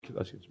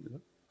기도하시겠습니다.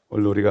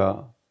 오늘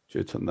우리가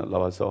주의 첫날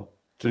나와서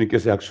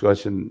주님께서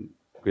약속하신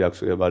그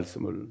약속의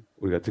말씀을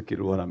우리가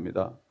듣기를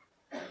원합니다.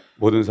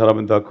 모든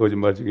사람은 다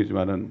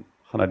거짓말쟁이지만은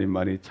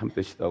하나님만이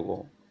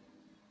참되시다고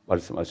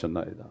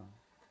말씀하셨나이다.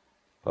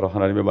 바로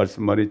하나님의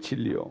말씀만이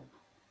진리요,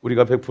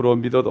 우리가 100%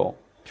 믿어도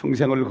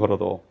평생을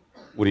걸어도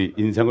우리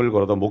인생을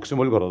걸어도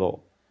목숨을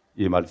걸어도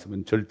이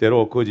말씀은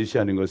절대로 거짓이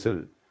아닌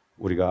것을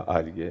우리가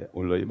알기에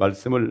오늘 이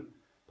말씀을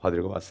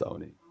받으려고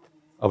왔사오니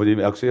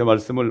아버님의 약속의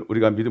말씀을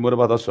우리가 믿음으로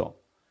받아서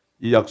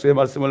이 약속의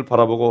말씀을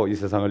바라보고 이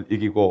세상을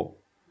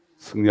이기고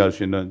승리할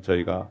수 있는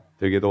저희가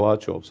되게 도와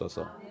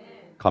주옵소서.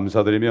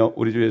 감사드리며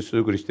우리 주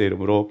예수 그리스도의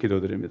이름으로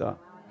기도드립니다.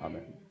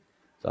 아멘.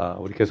 자,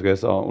 우리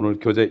계속해서 오늘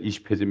교재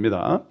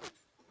 20페이지입니다.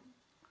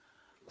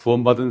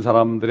 구원받은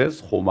사람들의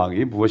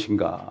소망이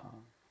무엇인가?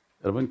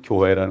 여러분,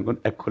 교회라는 건,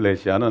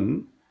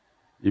 에클레시아는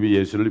이미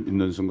예수를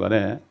믿는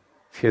순간에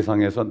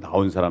세상에서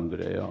나온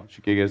사람들이에요.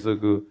 쉽게 얘기해서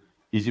그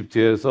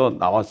이집트에서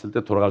나왔을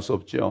때 돌아갈 수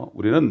없죠.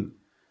 우리는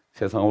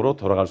세상으로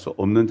돌아갈 수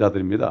없는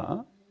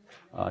자들입니다.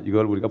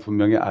 이걸 우리가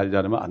분명히 알지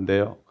않으면 안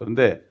돼요.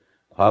 그런데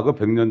과거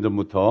 100년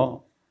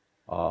전부터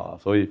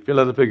소위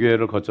필라델피아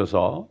교회를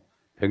거쳐서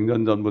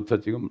 100년 전부터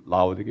지금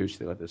라오디게아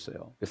시대가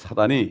됐어요.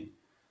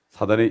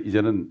 사단이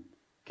이제는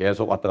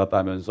계속 왔다 갔다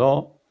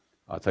하면서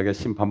자기가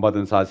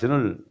심판받은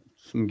사실을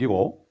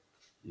숨기고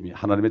이미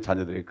하나님의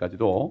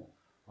자녀들에게까지도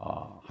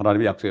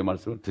하나님의 약속의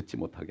말씀을 듣지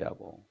못하게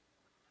하고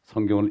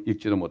성경을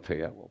읽지도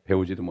못하게 하고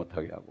배우지도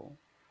못하게 하고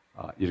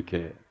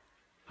이렇게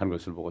하는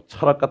것을 보고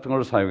철학 같은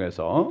걸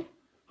사용해서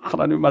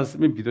하나님의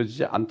말씀이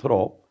믿어지지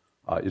않도록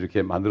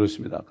이렇게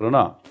만들었습니다.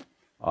 그러나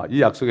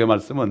이 약속의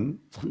말씀은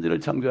천지를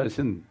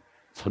창조하신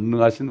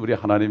전능하신 우리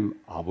하나님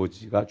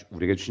아버지가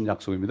우리에게 주신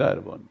약속입니다,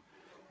 여러분.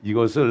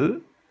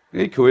 이것을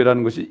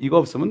교회라는 것이 이거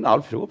없으면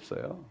나올 필요가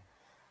없어요.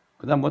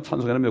 그냥 뭐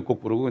찬송회나 몇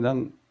곡 부르고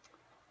그냥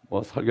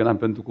뭐 설교나 한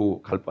편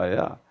듣고 갈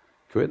바에야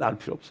교회 나올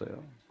필요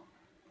없어요.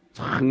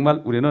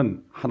 정말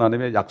우리는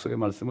하나님의 약속의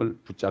말씀을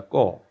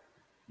붙잡고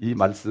이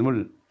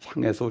말씀을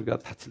향해서 우리가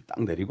닻을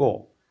딱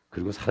내리고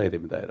그리고 살아야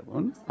됩니다,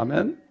 여러분.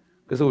 아멘.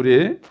 그래서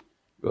우리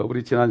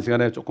지난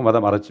시간에 조금마다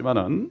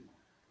말했지만은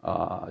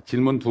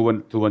질문 두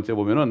번째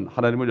보면은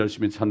하나님을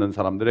열심히 찾는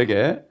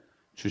사람들에게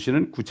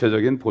주시는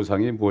구체적인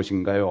보상이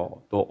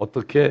무엇인가요? 또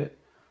어떻게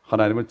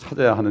하나님을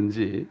찾아야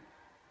하는지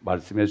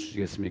말씀해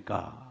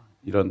주시겠습니까?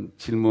 이런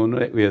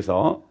질문에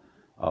의해서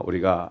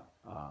우리가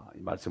이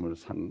말씀을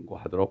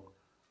상고하도록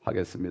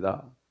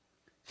하겠습니다.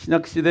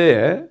 신약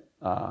시대에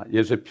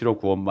예수의 피로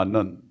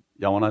구원받는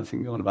영원한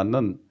생명을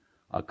받는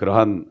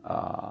그러한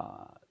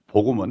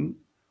복음은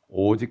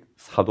오직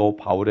사도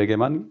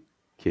바울에게만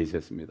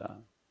계시했습니다.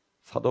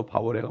 사도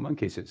바울에게만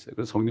계시했어요.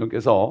 그래서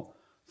성령께서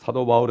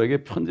사도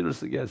바울에게 편지를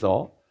쓰게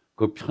해서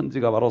그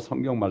편지가 바로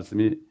성경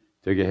말씀이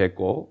되게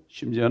했고,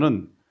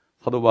 심지어는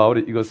사도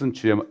바울이 이것은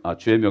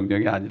주의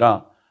명령이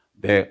아니라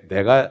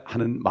내가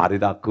하는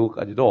말이다,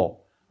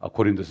 그것까지도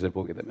고린도서에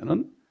보게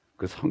되면은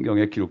그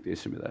성경에 기록되어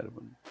있습니다,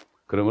 여러분.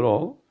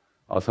 그러므로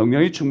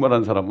성령이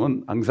충만한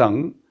사람은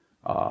항상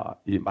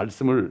이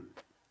말씀을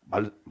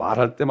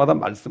말할 때마다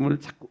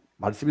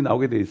말씀이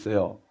나오게 돼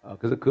있어요.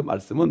 그래서 그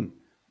말씀은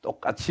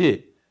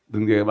똑같이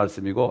능력의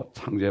말씀이고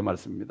창조의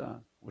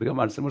말씀입니다. 우리가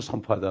말씀을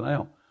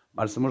선포하잖아요.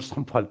 말씀을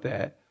선포할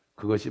때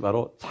그것이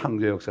바로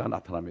창조의 역사가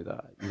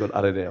나타납니다. 이걸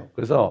알아야 돼요.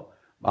 그래서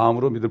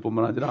마음으로 믿을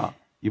뿐만 아니라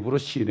입으로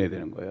시인해야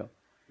되는 거예요.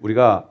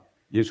 우리가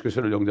예수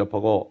그리스도를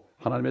영접하고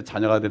하나님의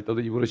자녀가 될 때도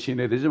입으로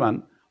시인해야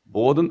되지만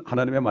모든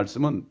하나님의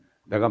말씀은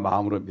내가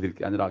마음으로 믿을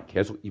게 아니라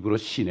계속 입으로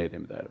시인해야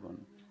됩니다, 여러분.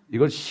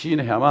 이걸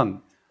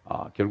시인해야만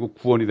결국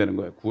구원이 되는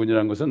거예요.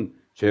 구원이라는 것은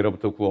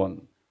죄로부터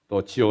구원,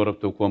 또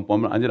지옥으로부터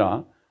구원뿐만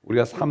아니라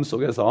우리가 삶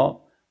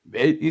속에서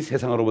매일 이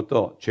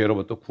세상으로부터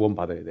죄로부터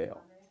구원받아야 돼요.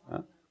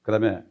 그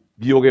다음에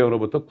미혹의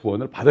영으로부터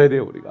구원을 받아야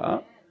돼요,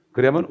 우리가.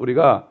 그러면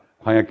우리가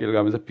광야길을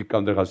가면서 빛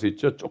가운데 갈 수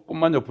있죠.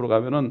 조금만 옆으로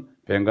가면은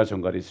뱀과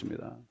정갈이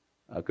있습니다.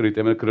 그렇기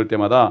때문에 그럴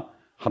때마다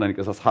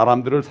하나님께서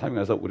사람들을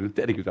사용해서 우리를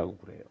때리기도 하고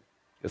그래요.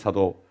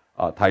 사도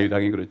다윗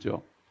왕이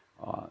그랬죠.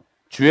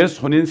 주의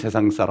손인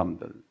세상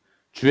사람들,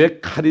 주의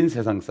칼인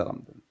세상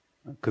사람들,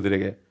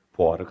 그들에게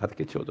보화를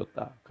가득히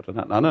채워줬다.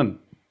 그러나 나는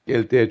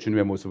깰 때의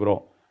주님의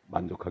모습으로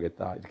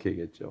만족하겠다, 이렇게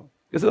얘기했죠.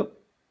 그래서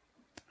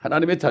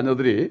하나님의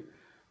자녀들이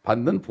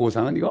받는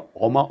보상은 이거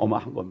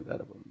어마어마한 겁니다,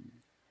 여러분.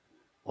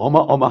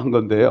 어마어마한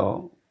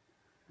건데요.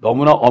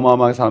 너무나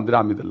어마어마하게 사람들이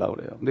안 믿으려고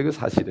그래요. 근데 이게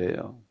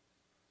사실이에요.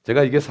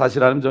 제가 이게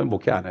사실 아니면 저는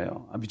목회 안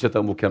해요.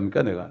 미쳤다고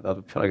목회합니까, 내가?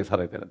 나도 편하게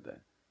살아야 되는데.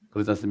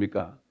 그렇지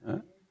않습니까?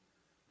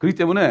 그렇기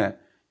때문에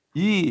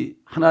이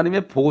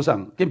하나님의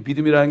보상,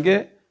 믿음이라는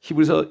게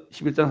히브리서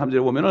 11장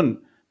 3절에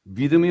보면은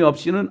믿음이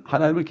없이는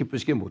하나님을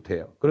기쁘시게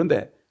못해요.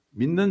 그런데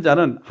믿는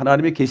자는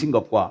하나님의 계신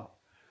것과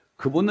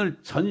그분을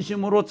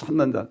전심으로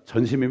찾는 자,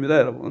 전심입니다,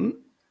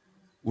 여러분.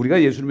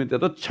 우리가 예수를 믿을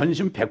때도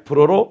전심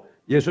 100%로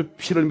예수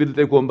피를 믿을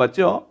때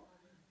구원받죠?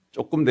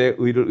 조금 내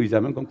의를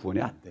의지하면 그건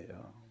구원이 안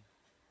돼요.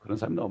 그런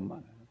사람이 너무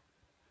많아요.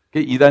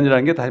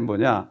 이단이라는 게 다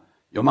뭐냐?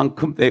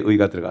 요만큼 내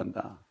의가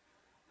들어간다.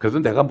 그래서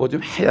내가 뭐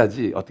좀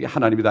해야지, 어떻게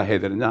하나님이 다 해야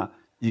되느냐?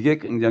 이게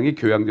굉장히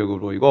교양적으로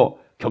보이고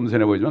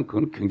겸손해 보이지만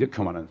그건 굉장히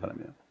교만한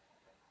사람이에요.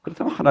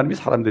 그렇다면 하나님이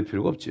사람 될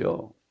필요가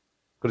없지요.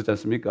 그렇지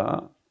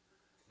않습니까?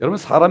 여러분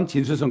사람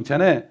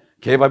진수성찬에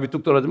개밥이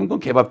뚝 떨어지면 그건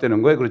개밥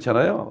되는 거예요.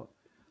 그렇잖아요.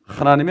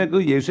 하나님의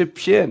그 예수의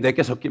피에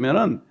내게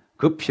섞이면은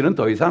그 피는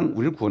더 이상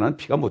우리를 구원하는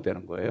피가 못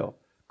되는 거예요.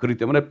 그렇기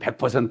때문에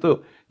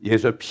 100%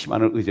 예수의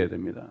피만을 의지해야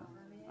됩니다.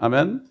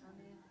 아멘.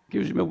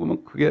 요즘에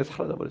보면 그게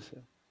사라져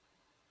버렸어요.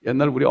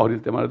 옛날 우리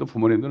어릴 때만 해도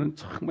부모님들은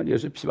정말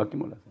예수의 피밖에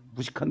몰랐어요.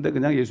 무식한데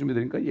그냥 예수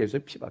믿으니까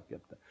예수의 피밖에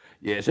없다.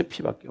 예수의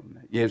피밖에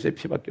없네. 예수의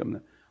피밖에 없네.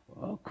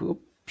 그거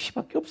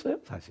피밖에 없어요,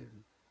 사실.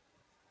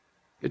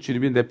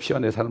 주님이 내 피와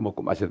내 살을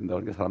먹고 마셔야 된다고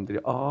하니까 사람들이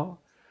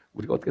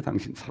우리가 어떻게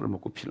당신 살을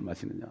먹고 피를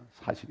마시느냐.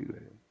 사실이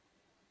그래요.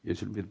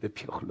 예수를 믿을 때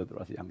피가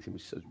흘러들어와서 양심을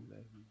씻어줍니다.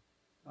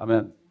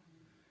 아멘.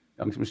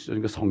 양심을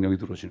씻어주니까 성령이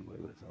들어오시는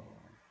거예요. 그래서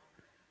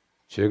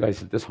죄가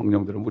있을 때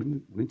성령 들으면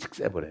우리는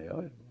즉세버려요.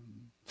 여러분.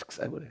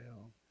 즉세버려요.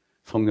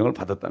 성령을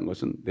받았다는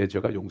것은 내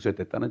죄가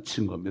용서됐다는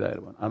증거입니다.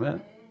 여러분.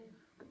 아멘.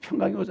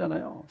 평강이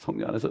오잖아요.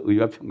 성령 안에서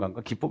의와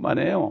평강과 기쁨만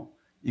해요.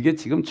 이게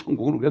지금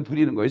천국은 우리가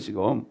누리는 거예요.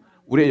 지금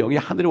우리의 영이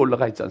하늘에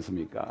올라가 있지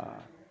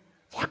않습니까?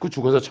 자꾸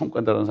죽어서 천국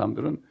간다는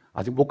사람들은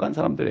아직 못 간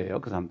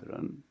사람들이에요. 그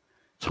사람들은.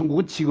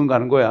 천국은 지금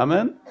가는 거예요.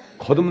 아멘.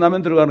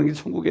 거듭나면 들어가는 게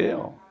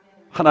천국이에요.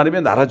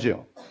 하나님의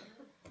나라죠.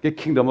 이게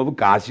킹덤 오브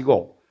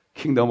갓이고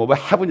킹덤 오브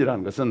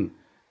헤븐이라는 것은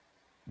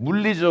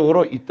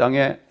물리적으로 이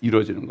땅에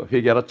이루어지는 거.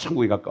 회개하라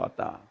천국이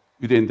가까웠다.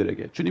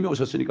 유대인들에게 주님이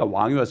오셨으니까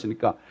왕이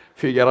왔으니까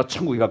회개하라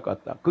천국이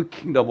가까웠다. 그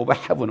킹덤 오브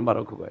헤븐은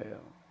바로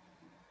그거예요.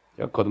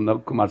 제가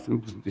거듭나고 그 말씀이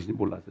무슨 뜻인지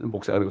몰랐어요.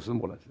 목사가 그랬어도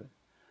몰랐어요.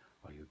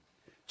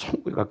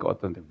 천국이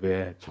가까웠다는데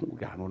왜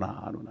천국이 안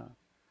오나 안 오나.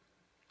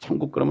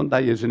 천국 그러면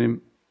다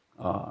예수님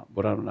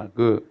뭐라 그러나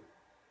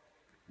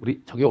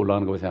우리 저기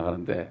올라가는 거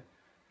생각하는데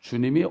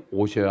주님이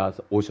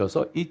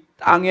오셔서 이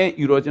땅에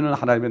이루어지는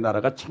하나님의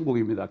나라가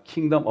천국입니다.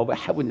 킹덤 오브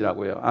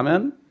헤븐이라고요.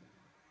 아멘.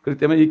 그렇기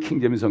때문에 이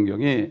킹제미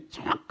성경이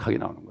정확하게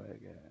나오는 거예요.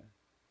 이게.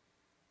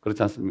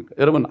 그렇지 않습니까?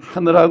 여러분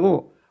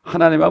하늘하고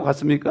하나님하고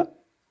같습니까?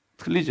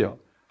 틀리죠.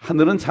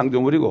 하늘은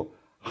창조물이고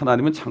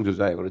하나님은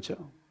창조자예요.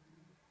 그렇죠?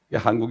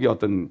 한국이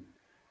어떤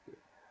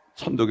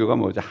천도교가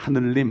뭐죠?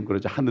 하늘님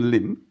그러죠.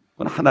 하늘님.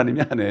 그건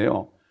하나님이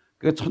아니에요.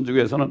 그러니까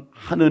천주교에서는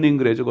하느님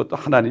그래죠. 그것도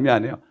하나님이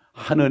아니에요.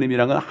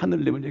 하느님이란 건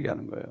하늘님을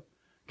얘기하는 거예요.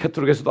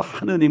 캐톨릭에서도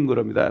하느님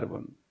그럽니다.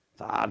 여러분.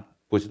 잘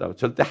보시라고.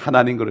 절대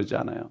하나님 그러지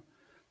않아요.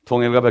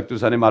 동해가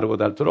백두산이 마르고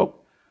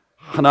닳도록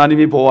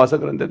하나님이 보호하서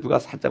그런데 누가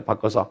살짝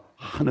바꿔서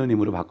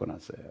하느님으로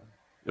바꿔놨어요.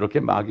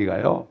 이렇게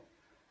마귀가요.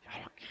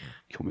 이렇게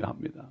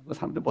교묘합니다. 그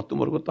사람들 뭣도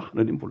모르고 또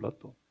하느님 불러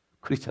또.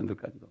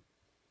 크리스찬들까지도.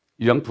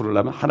 이왕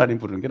부르려면 하나님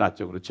부르는 게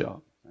낫죠.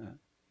 그렇죠?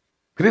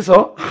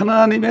 그래서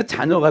하나님의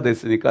자녀가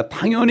됐으니까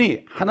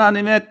당연히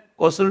하나님의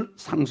것을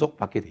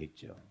상속받게 돼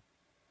있죠.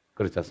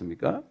 그렇지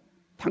않습니까?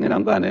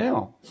 당연한 거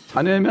아니에요.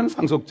 자녀면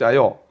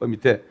상속자요. 그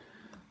밑에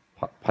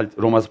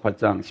로마서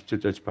 8장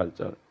 17절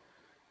 18절.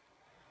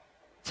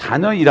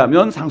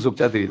 자녀이라면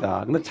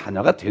상속자들이다. 근데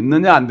자녀가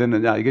됐느냐 안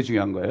됐느냐 이게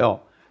중요한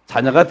거예요.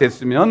 자녀가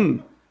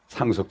됐으면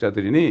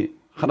상속자들이니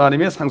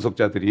하나님의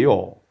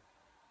상속자들이요.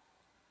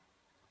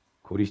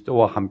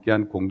 그리스도와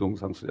함께한 공동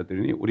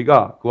상속자들이니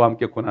우리가 그와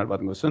함께 고난을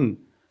받은 것은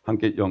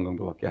함께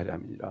영광도 받게 하려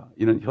함이니라.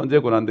 이는 현재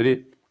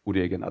고난들이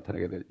우리에게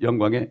나타나게 될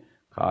영광에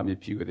감히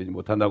비교되지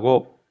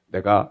못한다고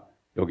내가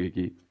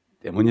여기기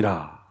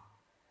때문이라.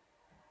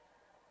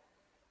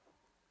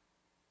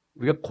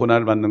 우리가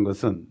고난을 받는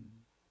것은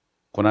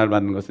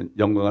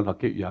영광을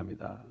받기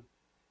위함이다.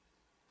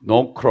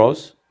 No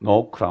cross,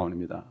 no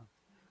crown입니다.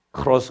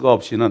 크로스가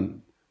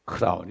없이는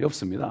크라운이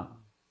없습니다.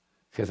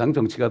 세상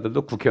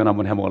정치가들도 국회의원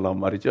한번 해먹으려면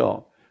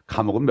말이죠.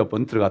 감옥은 몇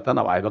번 들어갔다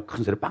나와야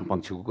큰 소리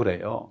빵빵 치고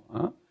그래요.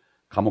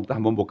 감옥도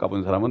한 번 못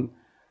가본 사람은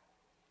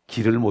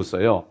길을 못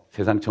써요.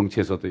 세상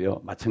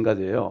정치에서도요.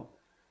 마찬가지예요.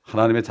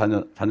 하나님의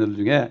자녀들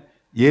중에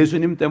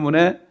예수님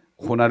때문에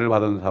고난을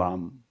받은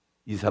사람,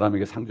 이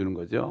사람에게 상 주는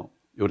거죠.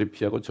 요리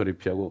피하고 저리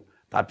피하고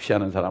다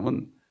피하는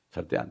사람은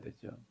절대 안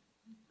되죠.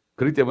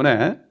 그렇기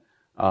때문에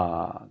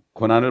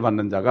고난을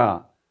받는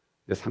자가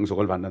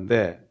상속을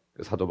받는데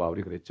사도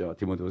바울이 그랬죠.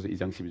 디모데후서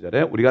 2장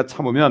 12절에 우리가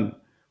참으면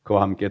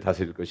그와 함께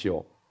다스릴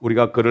것이요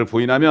우리가 그를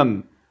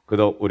부인하면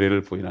그도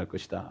우리를 부인할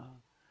것이다.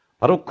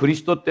 바로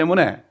그리스도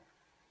때문에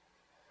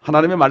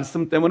하나님의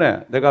말씀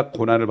때문에 내가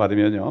고난을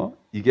받으면요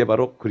이게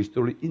바로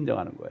그리스도를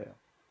인정하는 거예요.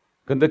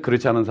 그런데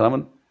그렇지 않은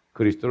사람은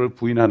그리스도를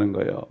부인하는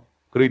거예요.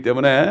 그렇기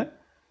때문에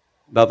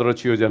나더러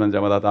주여자는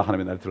자마다 다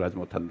하나님의 나라에 들어가지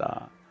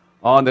못한다.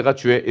 내가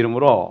주의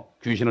이름으로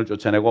귀신을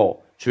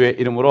쫓아내고 주의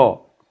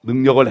이름으로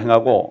능력을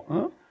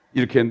행하고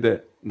이렇게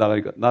했는데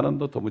나가니까 나는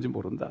너 도무지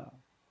모른다.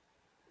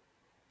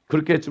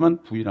 그렇게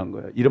했지만 부인한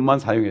거예요. 이름만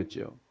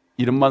사용했죠.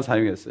 이름만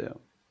사용했어요.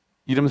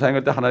 이름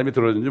사용할 때 하나님이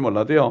들어준 줄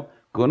몰라도요.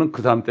 그거는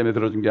그 사람 때문에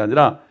들어준 게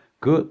아니라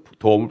그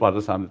도움을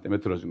받을 사람들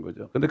때문에 들어준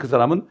거죠. 근데 그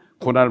사람은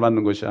고난을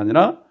받는 것이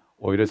아니라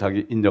오히려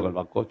자기 인정을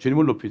받고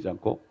주님을 높이지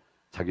않고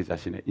자기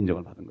자신의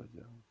인정을 받은 거죠.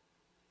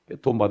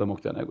 돈 받아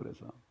먹잖아요.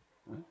 그래서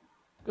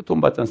돈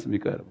받지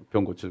않습니까? 여러분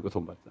병 고치고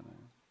돈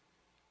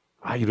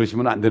받잖아요.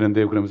 이러시면 안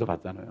되는데요. 그러면서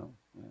받잖아요.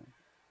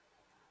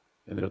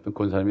 옛날에 어떤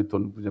권사님이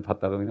돈 문제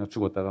받다가 그냥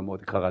죽었다가 뭐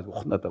어디 가가지고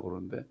혼났다고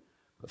그러는데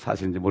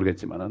사실인지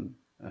모르겠지만은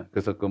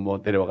그래서 그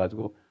뭐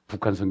내려와가지고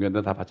북한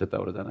선교인데 다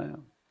바쳤다고 그러잖아요.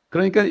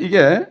 그러니까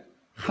이게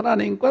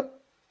하나님과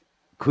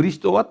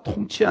그리스도와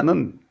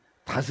통치하는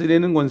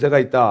다스리는 권세가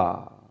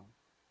있다.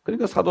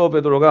 그러니까 사도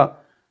베드로가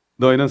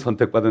너희는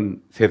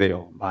선택받은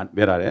세대요,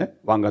 메랄의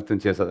왕같은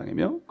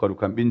제사장이며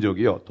거룩한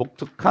민족이요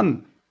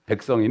독특한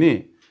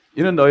백성이니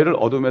이는 너희를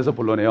어둠에서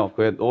불러내어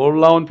그의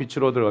놀라운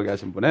빛으로 들어가게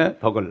하신 분의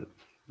덕을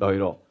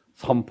너희로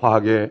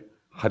선포하게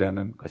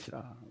하려는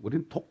것이라.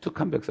 우린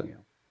독특한 백성이에요.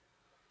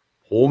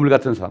 보물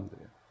같은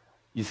사람들이에요.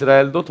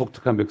 이스라엘도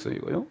독특한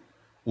백성이고요,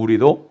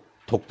 우리도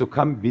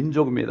독특한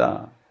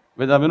민족입니다.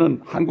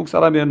 왜냐하면 한국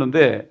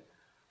사람이었는데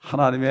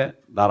하나님의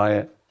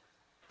나라의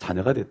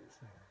자녀가 됐어요.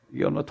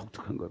 이게 얼마나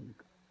독특한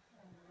겁니까?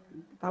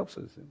 다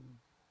없어졌어요.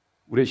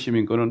 우리의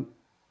시민권은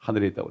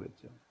하늘에 있다고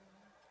그랬죠.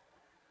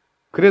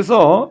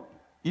 그래서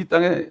이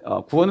땅에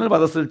구원을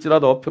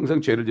받았을지라도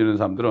평생 죄를 지는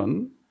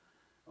사람들은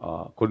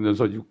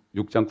고린도서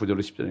 6장 9절로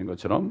 10절인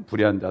것처럼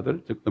불의한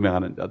자들, 즉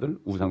음행하는 자들,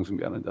 우상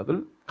숭배하는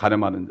자들,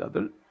 간음하는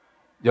자들,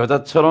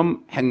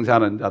 여자처럼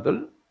행세하는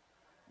자들,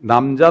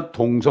 남자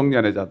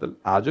동성연애자들,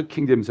 아주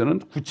킹제임스는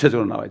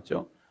구체적으로 나와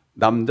있죠.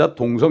 남자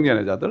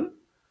동성연애자들,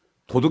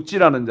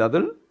 도둑질하는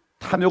자들,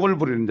 탐욕을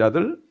부리는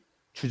자들,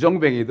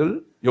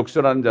 주정뱅이들,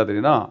 욕설하는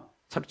자들이나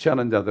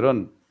착취하는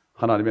자들은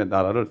하나님의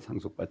나라를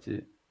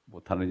상속받지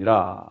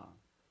못하느니라.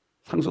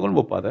 상속을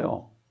못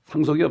받아요.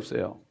 상속이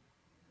없어요.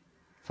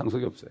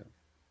 상속이 없어요.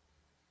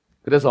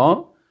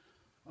 그래서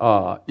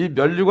이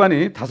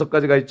면류관이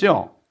 5가지가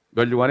있죠.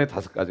 면류관이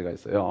 5가지가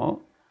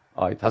있어요.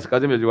 이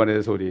 5가지 면류관에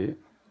대해서 우리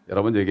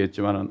여러 번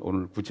얘기했지만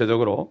오늘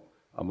구체적으로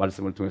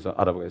말씀을 통해서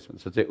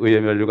알아보겠습니다. 첫째,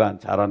 의의 면류관,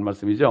 잘 아는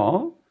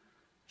말씀이죠.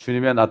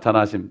 주님의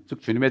나타나심,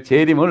 즉 주님의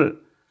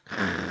재림을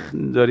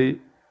간절히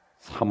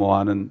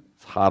사모하는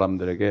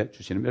사람들에게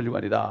주시는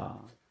면류관이다.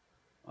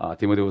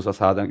 디모데후서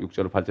 4장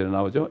 6절 8절에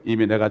나오죠.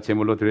 이미 내가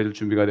제물로 드릴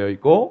준비가 되어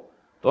있고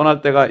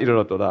떠날 때가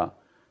이르렀도다.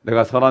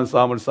 내가 선한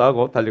싸움을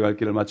싸우고 달려갈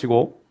길을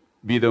마치고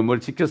믿음을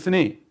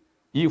지켰으니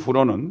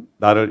이후로는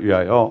나를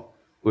위하여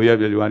의의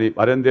면류관이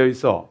마련되어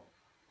있어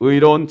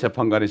의로운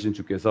재판관이신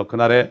주께서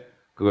그날에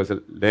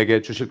그것을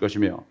내게 주실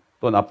것이며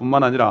또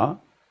나뿐만 아니라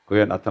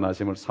그의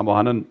나타나심을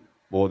사모하는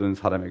모든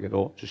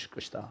사람에게도 주실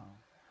것이다.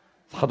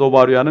 사도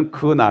바울이 하는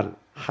그 날,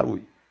 하루,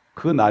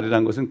 그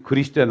날이라는 것은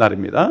그리스도의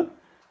날입니다.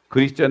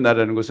 그리스도의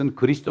날이라는 것은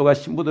그리스도가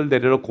신부들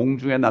데리러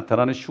공중에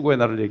나타나는 휴거의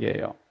날을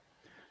얘기해요.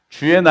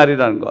 주의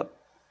날이라는 것,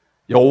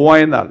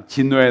 여호와의 날,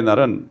 진노의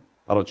날은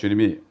바로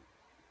주님이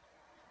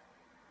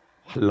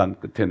환난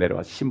끝에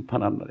내려와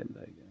심판하는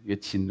날입니다. 이게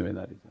진노의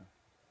날이죠.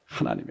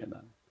 하나님의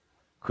날.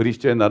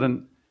 그리스도의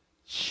날은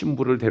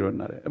신부를 데려온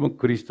날이에요. 여러분,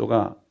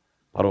 그리스도가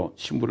바로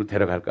신부를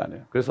데려갈 거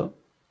아니에요. 그래서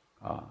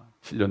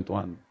 7년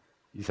동안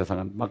이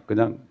세상은 막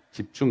그냥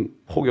집중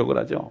포격을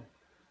하죠.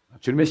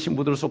 주님의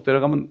신부들을 쏙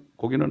데려가면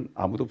거기는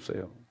아무도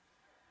없어요.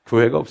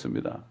 교회가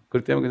없습니다.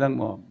 그렇기 때문에 그냥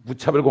뭐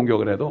무차별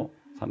공격을 해도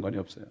상관이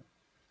없어요.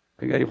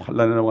 그러니까 이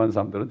환난에 나간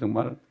사람들은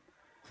정말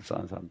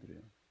불쌍한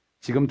사람들이에요.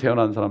 지금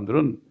태어난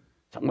사람들은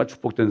정말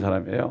축복된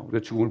사람이에요.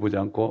 우리가 죽음을 보지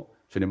않고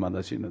주님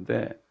만날 수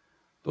있는데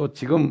또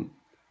지금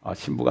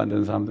신부가 안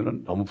된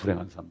사람들은 너무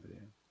불행한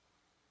사람들이에요.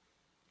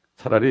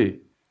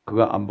 차라리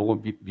그거 안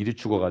보고 미리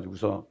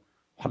죽어가지고서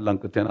환난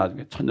끝에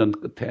나중에 천년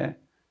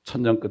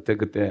끝에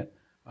그때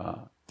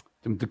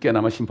좀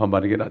늦게나마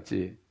심판받는 게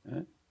낫지.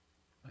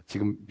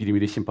 지금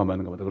미리미리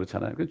심판받는 것보다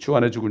그렇잖아요. 주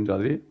안에 죽은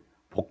자들이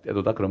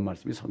복되도다 그런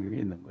말씀이 성경에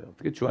있는 거예요.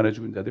 어떻게 주 안에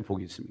죽은 자들이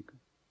복이 있습니까?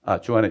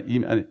 주 안에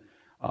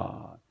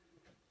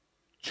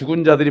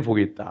죽은 자들이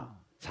복이 있다.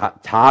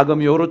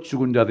 자금이요로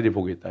죽은 자들이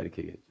복이 있다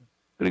이렇게 얘기했죠.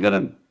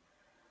 그러니까는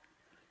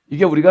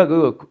이게 우리가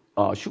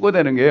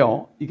휴거되는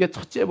게요. 이게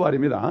첫째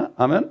부활입니다.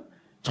 아멘.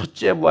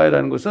 첫째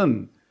부활이라는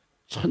것은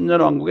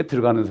천년왕국에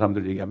들어가는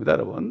사람들 얘기합니다,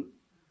 여러분.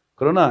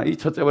 그러나 이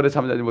첫째 부활에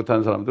참여하지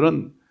못하는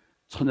사람들은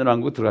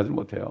천년왕국에 들어가지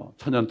못해요.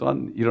 천년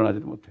동안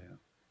일어나지도 못해요.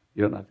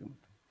 일어나지 못해요.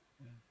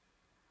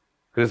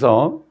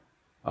 그래서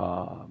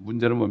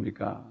문제는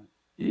뭡니까?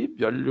 이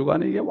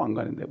면류관이 이게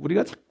왕관인데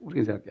우리가 자꾸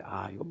그렇게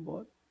생각해. 이건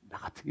뭐 나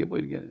같은 게 뭐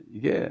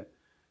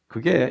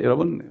그게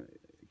여러분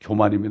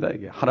교만입니다.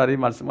 이게 하나님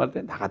말씀할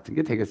때 나 같은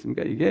게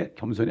되겠습니까? 이게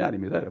겸손이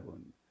아닙니다, 여러분.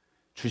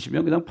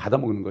 주시면 그냥 받아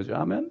먹는 거죠.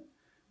 하면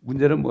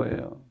문제는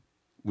뭐예요?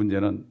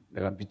 문제는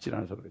내가 믿질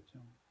않아서 그랬죠.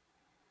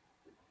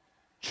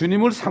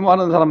 주님을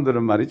사모하는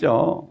사람들은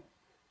말이죠.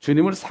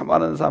 주님을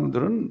사모하는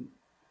사람들은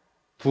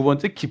두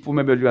번째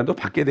기쁨의 면류관도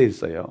받게 돼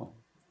있어요.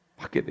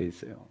 받게 돼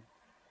있어요.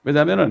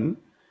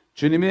 왜냐하면은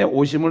주님의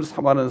오심을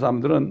사모하는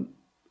사람들은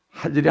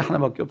할 일이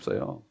하나밖에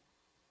없어요.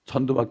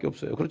 전도밖에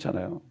없어요.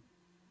 그렇잖아요.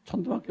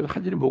 전도밖에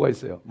할 일이 뭐가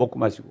있어요? 먹고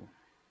마시고.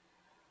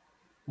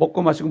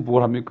 먹고 마시고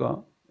뭘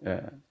합니까?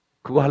 예.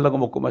 그거 하려고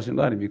먹고 마시는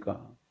거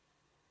아닙니까?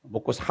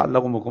 먹고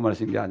살려고 먹고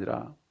마시는 게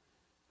아니라.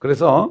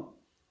 그래서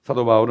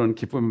사도 바울은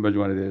기쁨의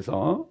면류관에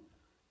대해서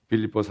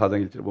빌립보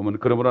 4장 1절에 보면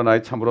그러므로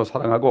나의 참으로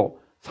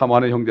사랑하고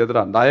사모하는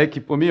형제들아 나의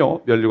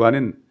기쁨이요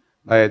면류관인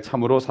나의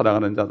참으로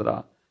사랑하는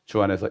자들아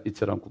주 안에서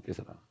이처럼 굳게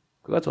서라.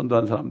 그가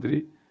전도한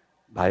사람들이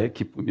나의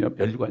기쁨이여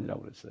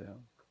면류관이라고 그랬어요.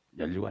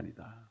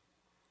 면류관이다.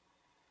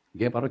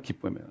 이게 바로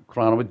기쁨이에요.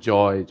 crown of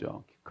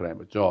joy죠.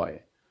 crown of joy.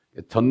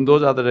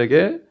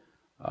 전도자들에게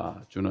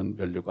주는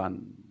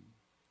면류관.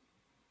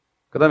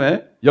 그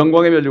다음에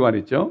영광의 면류관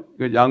있죠.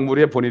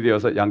 양무리의 본이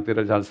되어서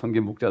양떼를 잘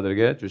섬긴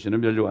목자들에게 주시는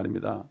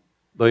면류관입니다.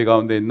 너희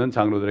가운데 있는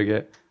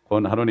장로들에게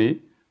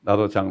권하노니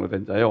나도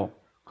장로된 자요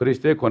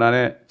그리스도의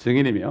고난의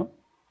증인이며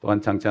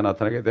또한 장차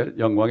나타나게 될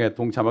영광에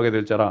동참하게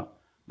될 자라.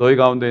 너희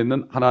가운데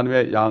있는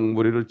하나님의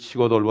양무리를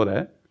치고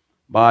돌보되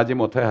마지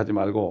못하여 하지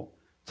말고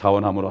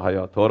자원함으로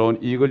하여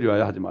더러운 이익을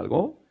위하여 하지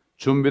말고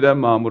준비된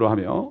마음으로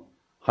하며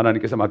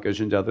하나님께서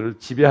맡겨주신 자들을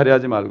지배하려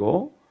하지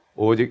말고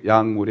오직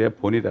양무리의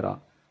본이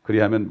되라.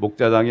 그리하면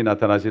목자장이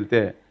나타나실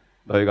때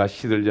너희가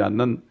시들지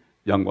않는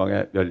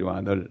영광의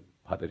면류관을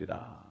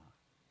받으리라.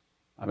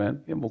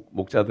 아멘.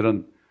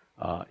 목자들은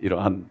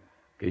이러한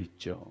게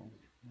있죠.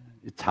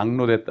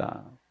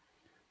 장로됐다.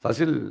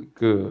 사실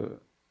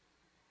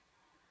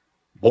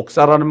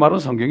목사라는 말은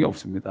성경에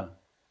없습니다.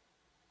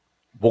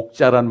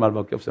 목자라는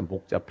말밖에 없어요.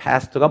 목자.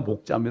 패스터가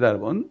목자입니다,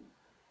 여러분.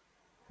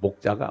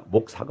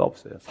 목사가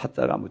없어요.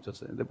 사자가 안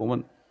붙였어요. 근데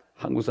보면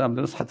한국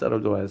사람들은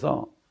사자를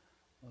좋아해서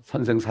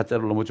선생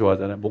사자를 너무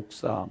좋아하잖아요.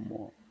 목사,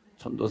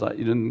 전도사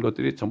이런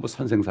것들이 전부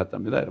선생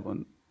사자입니다,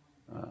 여러분.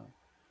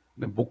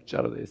 근데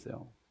목자로 되어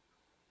있어요.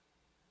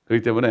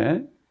 그렇기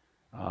때문에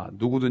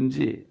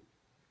누구든지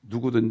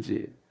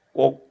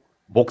꼭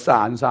목사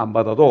안수 안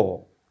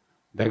받아도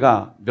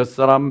내가 몇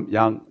사람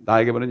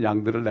나에게 보낸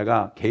양들을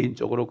내가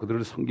개인적으로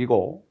그들을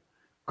섬기고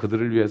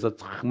그들을 위해서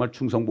정말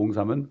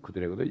충성봉사하면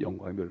그들에게도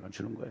영광의 면류관을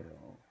주는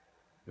거예요.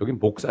 여기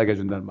목사에게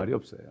준다는 말이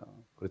없어요.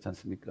 그렇지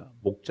않습니까?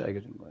 목자에게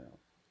주는 거예요.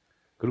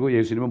 그리고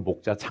예수님은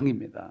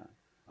목자창입니다.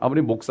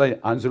 아무리 목사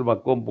안수를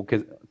받고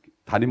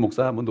담임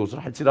목사 노릇을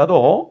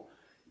할지라도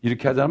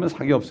이렇게 하지 않으면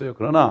상이 없어요.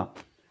 그러나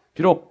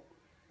비록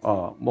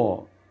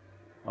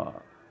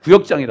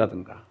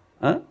구역장이라든가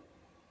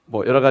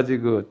여러 가지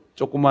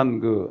조그만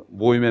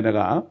모임에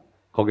내가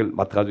거기를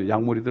맡아가지고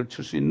양무리들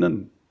칠 수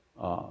있는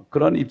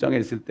그런 입장에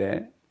있을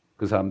때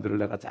그 사람들을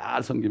내가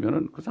잘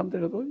섬기면은 그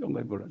사람들에게도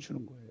영광의 면류관을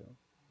주는 거예요.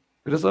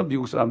 그래서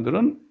미국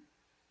사람들은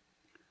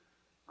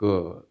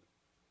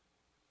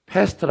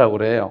패스트라고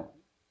그래요.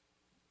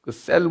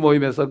 셀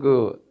모임에서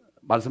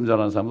말씀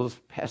전하는 사람도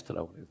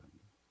패스트라고 그래요.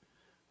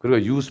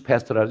 그리고 유스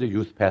패스터라고 하죠.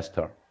 유스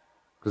패스터.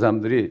 그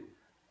사람들이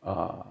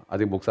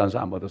아직 목사 안수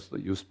안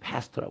받았어도 유스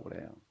패스터라고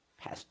그래요.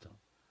 패스터.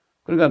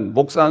 그러니까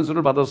목사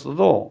안수를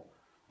받았어도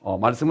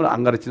말씀을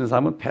안 가르치는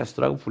사람은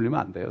패스터라고 불리면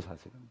안 돼요,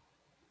 사실은.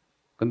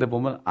 근데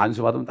보면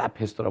안수 받으면 다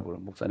패스터라고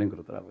부르는 목사님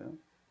그러더라고요.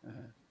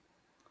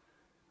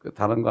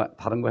 다른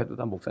거 해도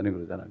다 목사님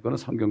그러잖아요. 그건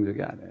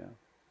성경적이 아니에요.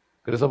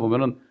 그래서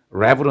보면은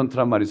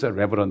레버런트란 말이 있어요.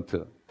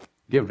 레버런트.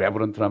 이게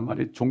레버런트란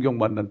말이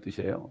존경받는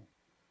뜻이에요.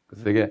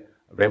 그래서 되게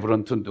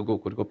레버런트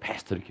누구 그리고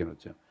패스터 이렇게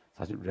해놓죠.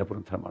 사실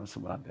레버런트란 말을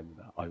쓰면 안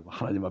됩니다. 아이고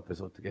하나님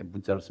앞에서 어떻게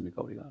문자를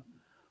씁니까 우리가?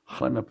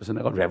 하나님 앞에서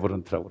내가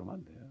레버런트라고 그러면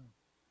안 돼요.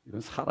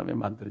 이건 사람이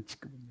만드는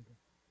직급입니다.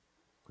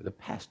 그래서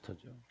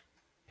패스터죠.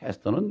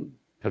 패스터는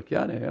별게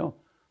아니에요.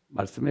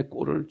 말씀의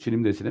꼴을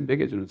주님 대신에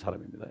먹여주는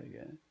사람입니다. 이게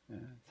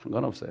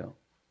상관없어요.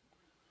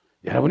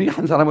 여러분이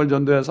한 사람을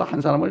전도해서 한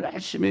사람을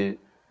열심히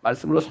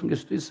말씀으로 섬길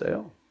수도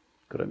있어요.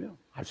 그러면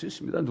할 수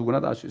있습니다.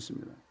 누구나 다 할 수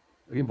있습니다.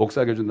 여기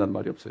목사에게 준다는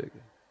말이 없어요. 이게.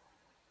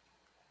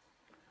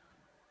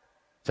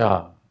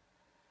 자,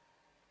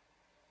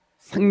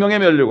 생명의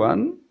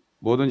면류관,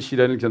 모든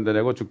시련을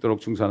견뎌내고 죽도록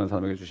충성하는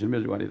사람에게 주실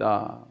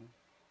면류관이다.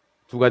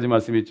 두 가지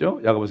말씀이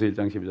있죠. 야고보서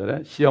 1장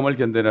 12절에 시험을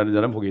견뎌내는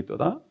자는 복이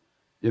있도다.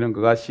 이는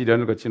그가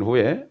시련을 거친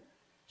후에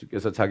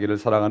주께서 자기를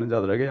사랑하는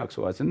자들에게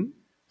약속하신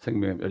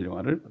생명의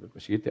면류관을 받을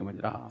것이기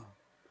때문이라.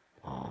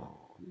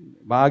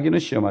 마귀는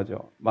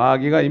시험하죠.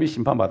 마귀가 이미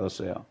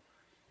심판받았어요.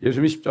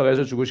 예수님이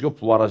십자가에서 죽으시고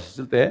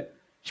부활하셨을 때,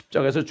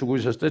 십자가에서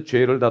죽으셨을 때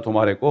죄를 다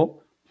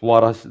도말했고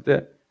부활하셨을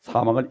때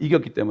사망을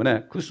이겼기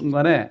때문에 그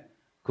순간에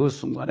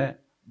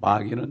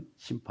마귀는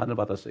심판을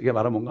받았어요. 이게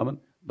바로 뭔가 하면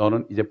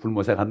너는 이제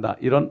불못에 간다.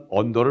 이런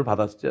언도를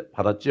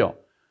받았죠.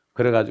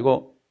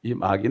 그래가지고 이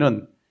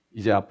마귀는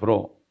이제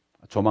앞으로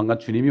조만간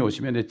주님이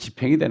오시면 이제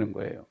집행이 되는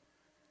거예요.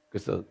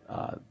 그래서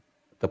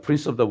The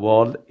Prince of the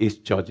World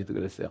is judged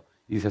그랬어요.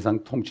 이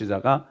세상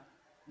통치자가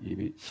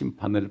이미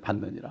심판을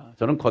받느니라.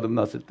 저는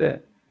거듭났을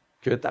때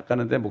교회 딱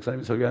가는데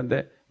목사님이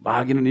설교하는데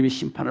마귀는 이미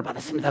심판을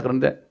받았습니다.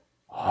 그런데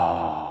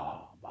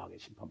마귀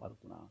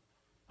심판받았구나.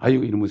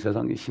 아이고 이놈의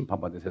세상이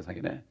심판받은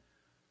세상이네.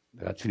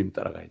 내가 주님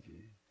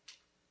따라가야지.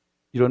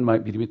 이런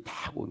믿음이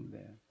딱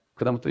오는데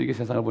그 다음부터 이게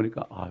세상을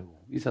보니까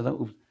아이고 이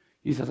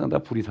세상 다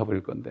불이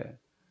타버릴 건데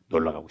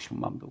놀러 가고 싶은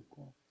마음도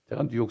없고.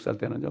 제가 뉴욕 살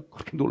때는요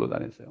그렇게 놀러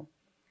다녔어요.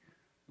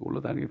 놀러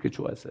다니기 그렇게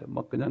좋아했어요.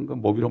 막 그냥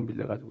모빌홈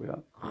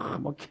빌려가지고요.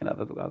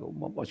 캐나다도 가고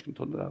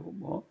워싱턴도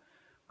가고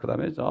그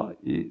다음에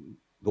이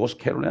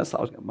노스캐롤라이나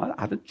사우스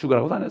아주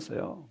죽으라고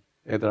다녔어요.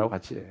 애들하고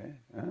같이.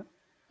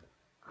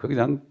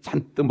 그냥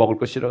잔뜩 먹을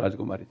거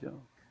싫어가지고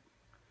말이죠.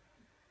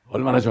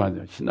 얼마나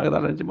좋았냐. 신나게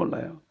다녔는지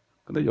몰라요.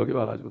 근데 여기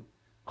와가지고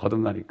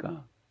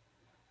거듭나니까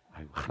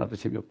아이고 하나도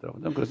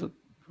재미없더라고요. 그래서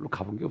별로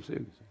가본 게 없어요.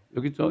 여기서.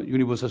 여기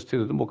유니버설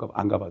스튜디오도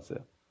안 가봤어요.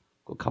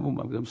 그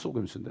가면 좀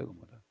속임수인데, 그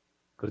뭐라.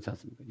 그렇지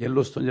않습니까?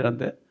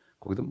 옐로스톤이라는데,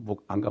 거기도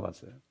안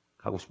가봤어요.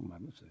 가고 싶은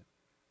마음이 없어요.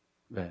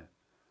 왜?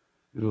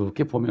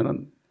 이렇게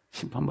보면은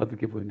심판받을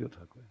게 보이는데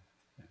어떡할 거예요?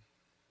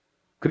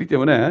 그렇기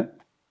때문에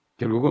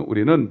결국은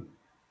우리는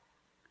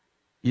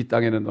이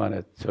땅에 있는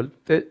동안에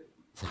절대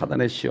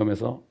사단의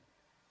시험에서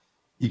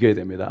이겨야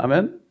됩니다.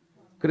 아멘?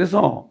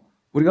 그래서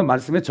우리가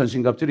말씀에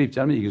전신갑주를 입지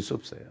않으면 이길 수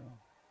없어요.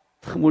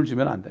 틈을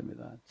주면 안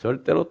됩니다.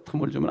 절대로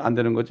틈을 주면 안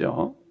되는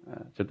거죠.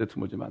 절대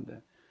틈을 주면 안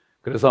돼.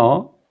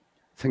 그래서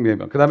생명의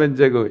명. 그 다음에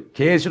이제 그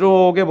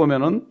계시록에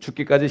보면은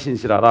죽기까지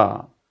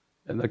신실하라.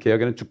 옛날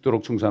개혁에는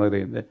죽도록 충성하게 되어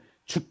있는데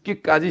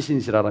죽기까지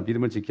신실하라.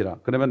 믿음을 지키라.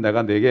 그러면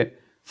내가 네게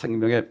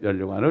생명의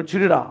면류관을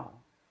주리라.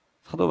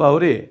 사도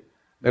바울이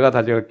내가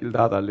달려갈 길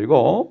다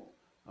달리고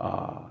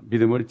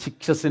믿음을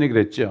지켰으니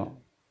그랬죠.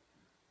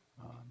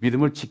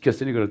 믿음을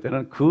지켰으니 그럴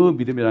때는 그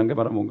믿음이라는 게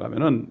바로 뭔가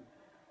하면은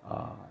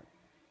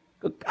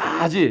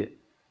끝까지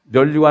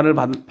면류관을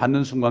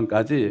받는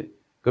순간까지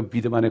그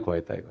믿음 안에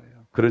거했다 이거예요.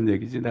 그런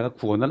얘기지 내가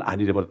구원을 안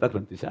잃어버렸다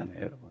그런 뜻이 아니에요,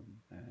 여러분.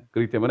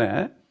 그렇기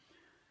때문에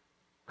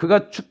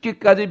그가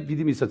죽기까지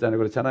믿음이 있었잖아요.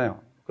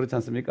 그렇잖아요. 그렇지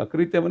않습니까?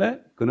 그렇기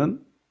때문에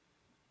그는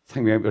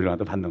생명의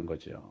면류관을 받는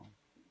거죠.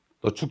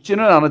 또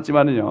죽지는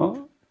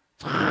않았지만은요,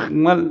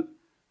 정말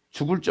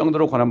죽을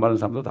정도로 고난받는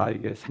사람도 다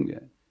이게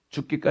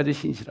죽기까지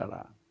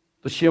신실하라.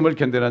 또 시험을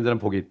견뎌내는 자는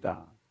복이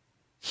있다.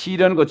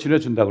 시련을 거치려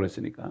준다고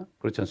그랬으니까.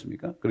 그렇지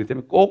않습니까? 그렇기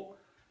때문에 꼭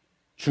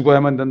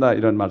죽어야만 된다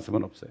이런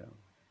말씀은 없어요.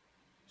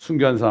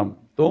 순교한 사람,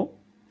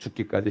 또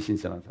죽기까지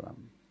신실한 사람,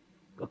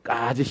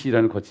 끝까지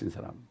시련을 거친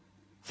사람,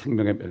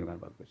 생명의 면류관을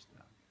받을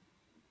것이다.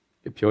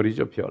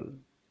 별이죠, 별.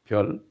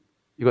 별.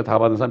 이거 다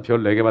받은 사람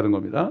별 4개 받은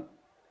겁니다.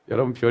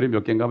 여러분 별이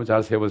몇 개인가 한번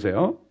잘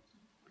세보세요.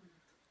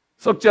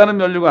 썩지 않은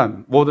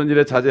면류관, 모든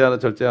일에 자제하는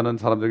절제하는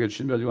사람들에게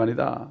주신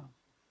면류관이다.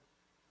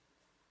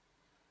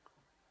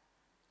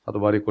 사도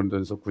바울이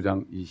고린도전서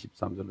 9장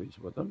 23절로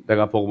 25절.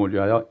 내가 복음을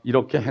위하여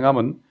이렇게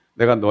행함은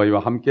내가 너희와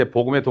함께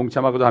복음에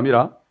동참하고자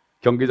함이라.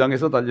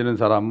 경기장에서 달리는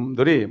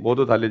사람들이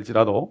모두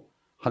달릴지라도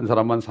한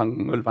사람만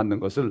상을 받는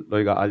것을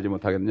너희가 알지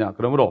못하겠느냐.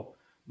 그러므로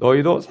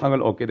너희도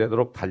상을 얻게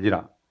되도록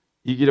달리라.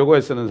 이기려고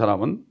애쓰는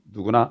사람은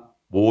누구나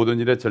모든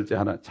일에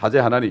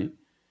자제하나니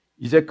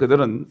이제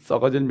그들은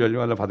썩어진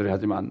면류관을 받으려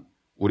하지만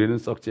우리는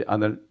썩지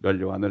않을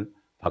면류관을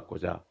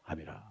받고자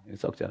함이라.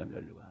 썩지 않은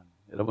면류관.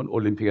 여러분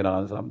올림픽에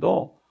나가는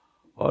사람도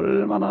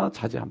얼마나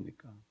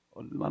자제합니까?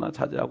 얼마나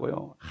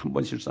자제하고요. 한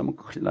번 실수하면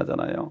큰일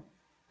나잖아요.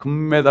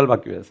 금메달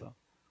받기 위해서.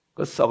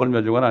 그 썩을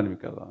면류관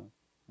아닙니까?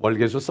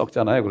 월계수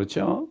썩잖아요.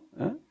 그렇죠?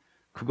 예?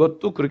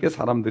 그것도 그렇게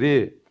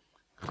사람들이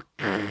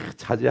그렇게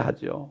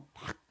자제하죠.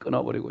 다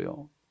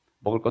끊어버리고요.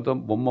 먹을 것도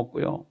못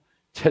먹고요.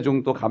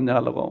 체중도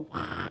감량하려고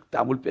확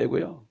땀을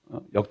빼고요.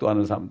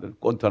 역도하는 사람들,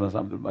 권투하는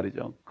사람들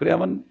말이죠.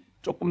 그래야만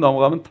조금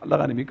넘어가면 탈락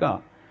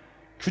아닙니까?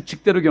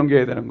 규칙대로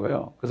경기해야 되는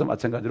거예요. 그래서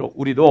마찬가지로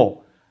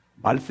우리도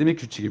말씀이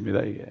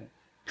규칙입니다. 이게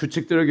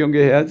규칙대로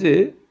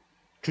경기해야지.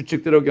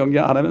 규칙대로 경기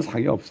안 하면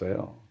상이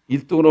없어요.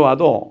 1등으로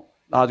와도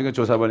나중에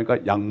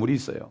조사해보니까 약물이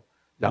있어요.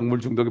 약물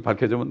중독이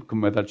밝혀지면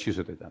금메달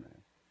취소되잖아요.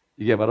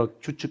 이게 바로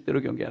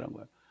규칙대로 경기하는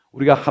거예요.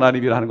 우리가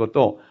하나님이라 하는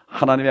것도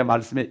하나님의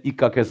말씀에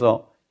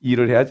입각해서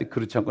일을 해야지.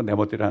 그렇지 않고 내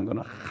멋대로 하는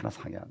거는 하나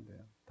상이 안 돼요.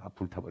 다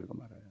불타버리고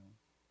말아요.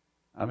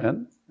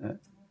 아멘. 예?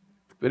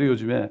 특별히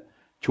요즘에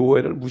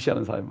교회를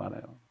무시하는 사람이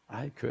많아요.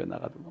 교회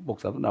나가도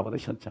목사도 나보다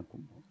현찮고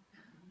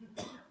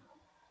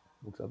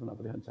목사도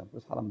나보다 현찮고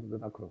사람들도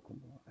다 그렇고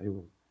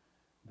아이고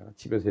내가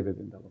집에서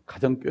예배된다고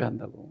가정교회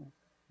한다고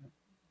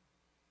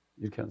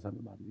이렇게 하는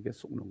사람들 많아요. 이게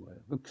속는 거예요.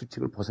 그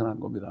규칙을 벗어난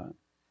겁니다.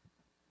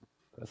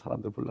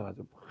 사람들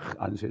불러가지고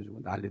막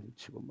안수해주고 난리도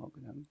치고 막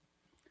그냥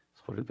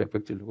소리를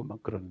빽빽 지르고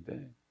막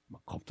그러는데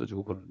막 겁도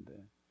주고 그러는데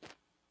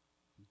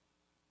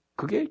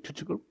그게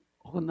규칙을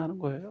어긋나는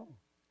거예요.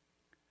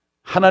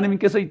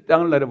 하나님께서 이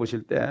땅을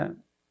내려보실 때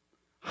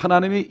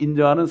하나님이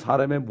인정하는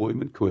사람의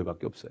모임은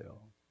교회밖에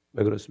없어요.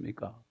 왜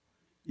그렇습니까?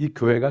 이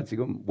교회가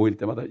지금 모일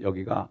때마다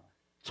여기가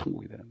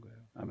천국이 되는 거예요.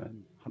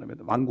 아멘.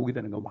 하나님의 왕국이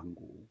되는 거예요.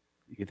 왕국.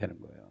 이게 되는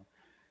거예요.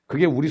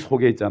 그게 우리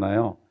속에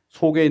있잖아요.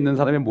 속에 있는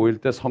사람이 모일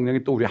때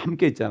성령이 또 우리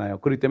함께 있잖아요.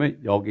 그렇기 때문에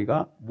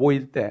여기가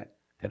모일 때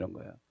되는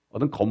거예요.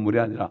 어떤 건물이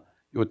아니라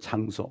이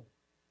장소,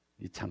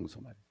 이 장소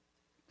말이에요.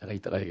 제가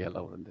이따가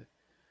얘기하려고 그러는데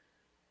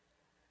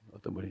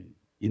어떤 분이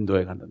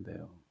인도에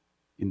갔는데요.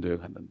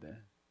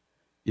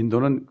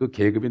 인도는 그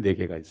계급이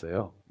 4개가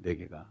있어요.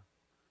 4개가.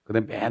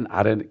 근데 맨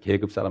아래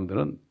계급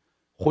사람들은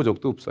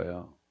호적도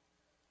없어요.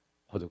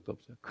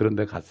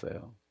 그런데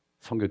갔어요.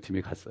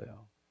 선교팀이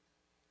갔어요.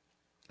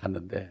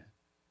 갔는데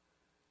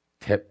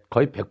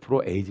거의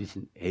 100%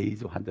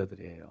 에이즈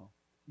환자들이에요.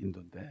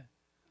 인도인데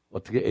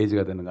어떻게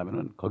에이즈가 되는가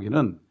하면은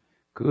거기는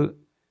그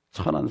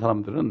천한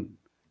사람들은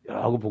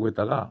여러 거 보고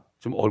있다가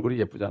좀 얼굴이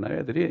예쁘잖아요,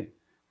 애들이.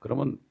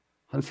 그러면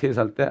한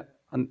 3살 때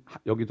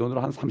여기 돈으로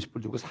한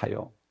 30불 주고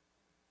사요.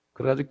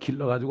 그래가지고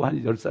길러가지고 한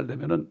 10살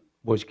되면은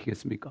뭐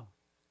시키겠습니까?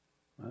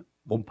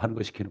 몸 파는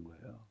거 시키는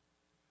거예요.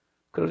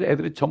 그래서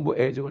애들이 전부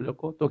에이즈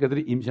걸렸고 또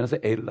걔들이 임신해서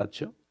애를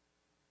낳죠.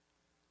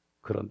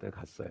 그런 데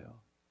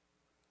갔어요.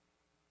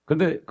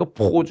 그런데 그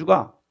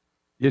포주가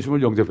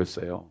예수님을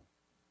영접했어요.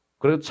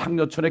 그래서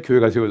창녀촌에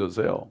교회가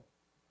세워졌어요.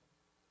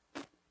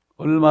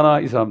 얼마나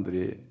이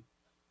사람들이,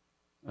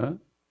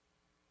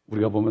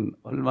 우리가 보면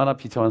얼마나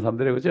비참한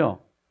사람들이에요,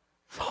 그죠?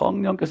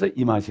 성령께서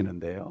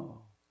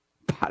임하시는데요.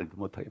 말도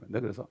못하게 만든다.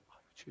 그래서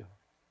주여,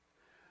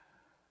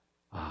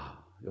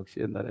 역시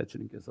옛날에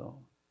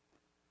주님께서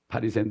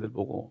바리새인들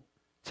보고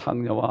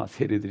창녀와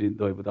세리들이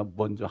너희보다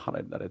먼저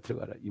하나님 나라에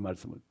들어가라, 이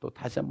말씀을 또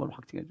다시 한번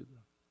확증해 주더라.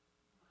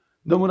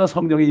 너무나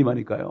성령이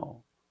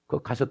임하니까요.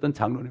 그 가셨던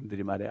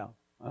장로님들이 말이야,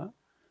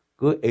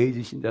 그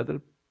에이즈 신자들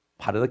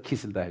발에다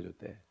키스를 다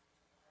해줬대.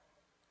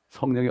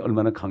 성령이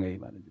얼마나 강하게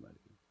임하는지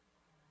말이에요.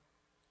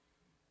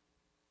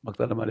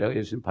 막달라 마리아가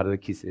예수님 발에다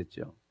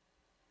키스했죠.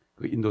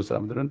 그 인도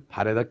사람들은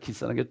발에다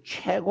키스하는 게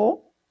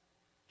최고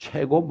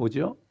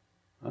뭐죠?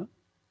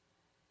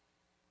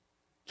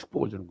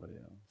 축복을 주는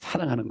거예요.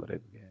 사랑하는 거래요,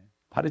 그게.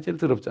 발이 제일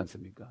더럽지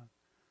않습니까?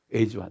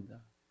 에이즈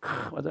환자.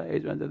 맞아,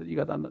 에이즈 환자들이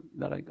이가 다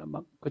나가니까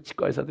막 그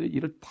치과 의사들이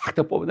이를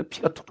탁탁 뽑으면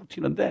피가 툭툭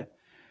튀는데,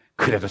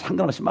 그래도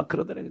상관없이 막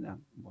그러더래,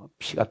 그냥. 뭐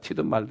피가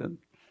튀든 말든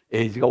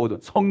에이즈가 오든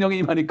성령이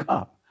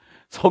임하니까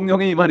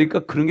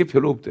그런 게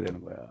별로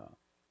없더라는 거야.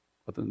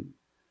 어떤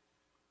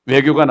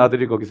외교관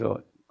아들이 거기서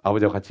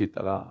아버지와 같이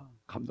있다가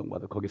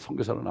감동받아 거기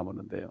선교사로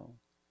남았는데요.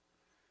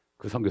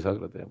 그 선교사가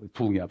그러대요.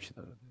 부흥회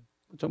합시다. 그러대요.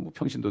 전부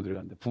평신도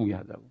들어갔는데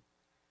부흥회하자고.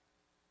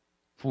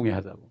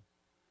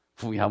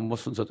 부흥회하면 뭐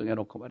순서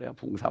정해놓고 말이야.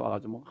 부흥사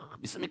와가지고 뭐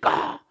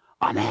믿습니까?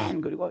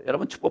 아멘. 그리고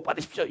여러분 축복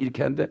받으십시오.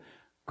 이렇게 하는데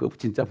그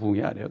진짜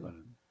부흥회 아니에요.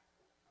 그거는.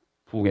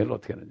 부흥회를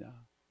어떻게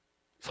하느냐?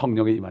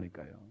 성령이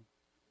임하니까요.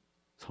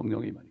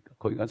 성령이 임하니까.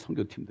 거기 간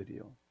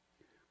선교팀들이요.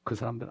 그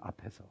사람들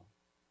앞에서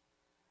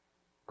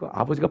그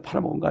아버지가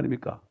팔아먹은 거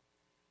아닙니까?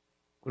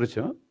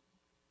 그렇죠?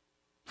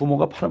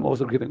 부모가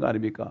팔아먹어서 그렇게 된 거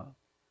아닙니까?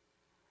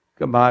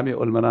 그 마음이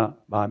얼마나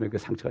마음에 그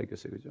상처가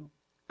있겠어요, 그죠?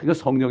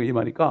 그러니까 성령이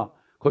임하니까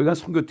거기 간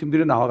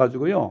선교팀들이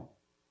나와가지고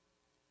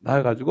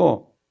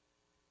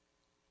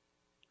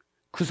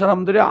그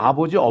사람들의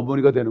아버지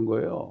어머니가 되는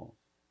거예요.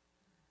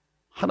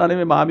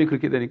 하나님의 마음이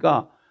그렇게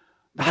되니까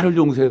나를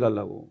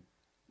용서해달라고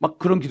막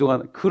그런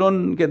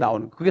그런 게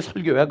나오는, 그게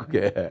설교야,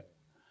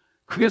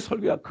 그게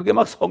설교야. 그게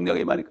막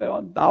성령이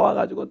임하니까요.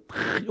 나와가지고 다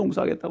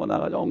용서하겠다고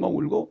나가지고 엉엉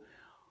울고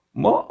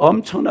뭐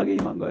엄청나게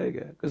임한 거예요,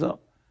 이게. 그래서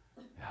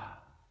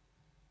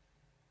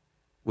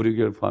우리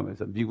교회를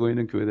포함해서 미국에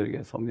있는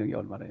교회들에게 성령이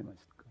얼마나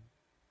임하실까.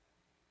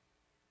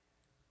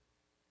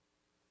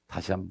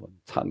 다시 한번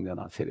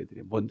창녀나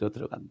세례들이 먼저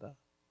들어간다.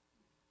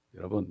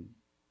 여러분,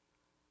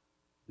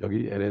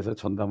 여기 LA에서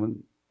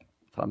전담은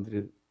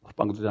사람들이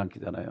헛방도 안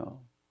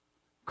끼잖아요.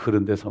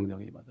 그런데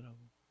성령이 임하더라고.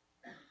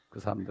 그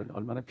사람들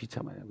얼마나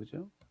비참하냐,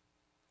 그죠?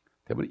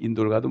 대부분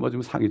인도를 가도 뭐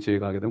좀 상위지에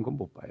가게 되면 그건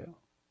못 봐요.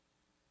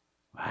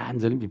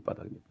 완전히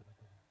밑바닥입니다.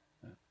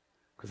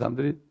 그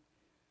사람들이,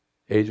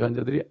 에이즈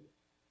환자들이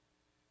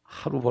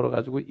하루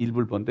벌어가지고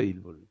 1불 번대,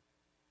 1불.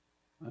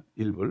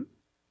 1불?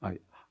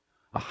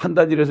 한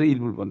달 일해서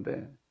 1불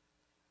번대.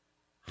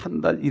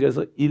 한 달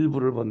일해서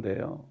 1불을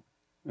번대요.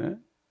 예?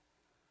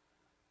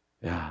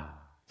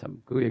 야,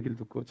 참, 그 얘기를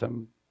듣고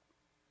참,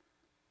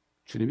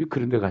 주님이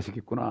그런 데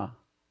가시겠구나.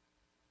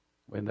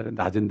 뭐 옛날에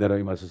낮은 데로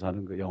임하셔서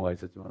하는 그 영화가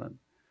있었지만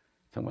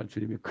정말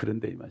주님이 그런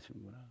데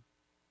임하시는구나.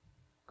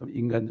 그럼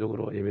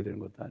인간적으로 예배되는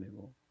것도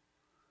아니고.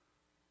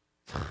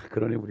 참,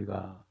 그러니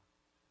우리가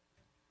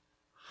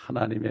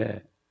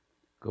하나님의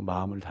그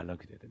마음을 달라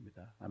기도해야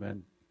됩니다.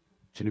 아멘.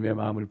 주님의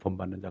마음을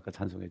본받는 자 아까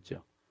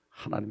찬송했죠.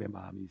 하나님의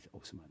마음이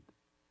없으면 안 돼.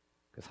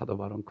 그 사도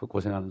바울은 그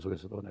고생하는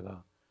속에서도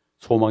내가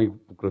소망이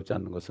부끄럽지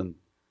않는 것은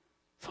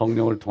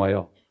성령을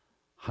통하여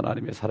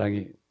하나님의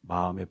사랑이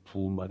마음에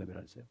부음받음이라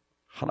했어요.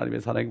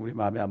 하나님의 사랑이 우리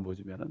마음에 안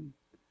부어지면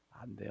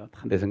안 돼요.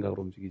 다 내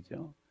생각으로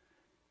움직이죠.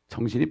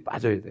 정신이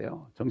빠져야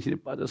돼요. 정신이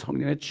빠져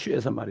성령에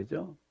취해서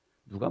말이죠.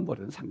 누가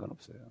뭐래든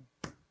상관없어요.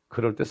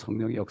 그럴 때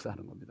성령이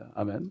역사하는 겁니다.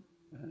 아멘.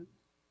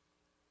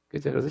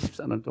 그래서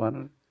 14년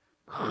동안을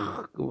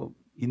그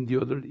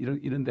인디오들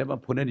이런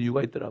데만 보낸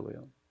이유가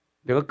있더라고요.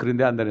 내가 그런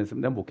데 안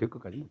다녔으면 내가 목회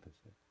끝까지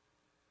못했어요.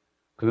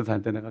 그런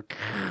다닐 때 내가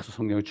계속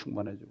성령이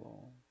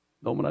충만해지고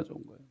너무나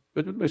좋은 거예요.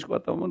 요즘 멕시코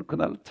갔다 오면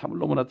그날 잠을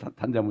너무나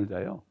단잠을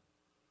자요.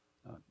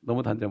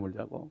 너무 단잠을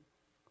자고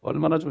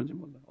얼마나 좋은지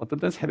몰라. 어떤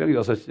때는 새벽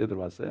 6시에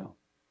들어왔어요.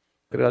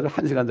 그래가지고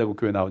 1시간 자고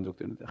교회 나온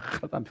적도 있는데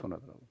하나도 안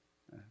피곤하더라고요.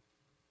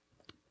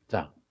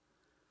 자,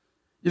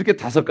 이렇게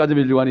 5가지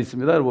면류관이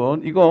있습니다,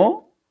 여러분.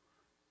 이거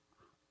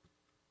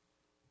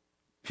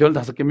별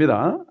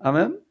 5개입니다.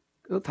 아멘.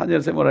 그래서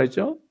다니엘서에 뭐라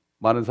했죠?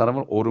 많은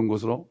사람을 옳은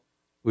곳으로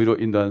의로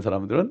인도하는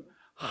사람들은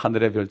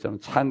하늘의 별처럼,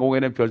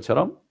 창공의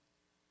별처럼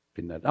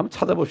빛나리. 한번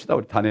찾아봅시다.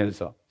 우리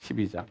다니엘서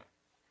 12장.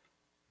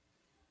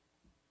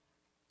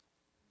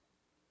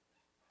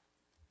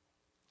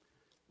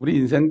 우리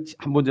인생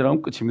한 번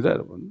지나면 끝입니다,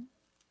 여러분.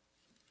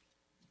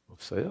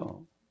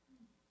 없어요.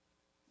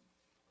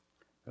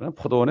 그러나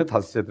포도원에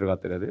 5시에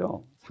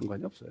들어갔더라도요,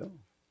 상관이 없어요.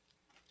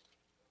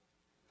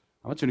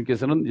 아마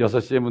주님께서는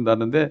 6시에 문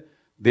닫는데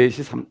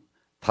 4시,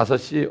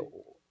 5시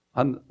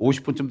한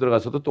 50분쯤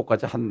들어가서도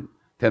똑같이 한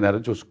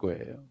대나를 줬을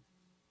거예요.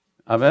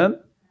 아멘?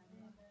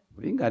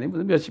 우리 인간이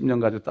무슨 몇십 년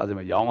가지고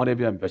따지면 영혼에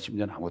비하면 몇십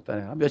년 아무것도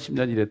아니야. 몇십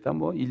년 일했다,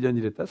 뭐 1년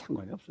일했다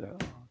상관이 없어요.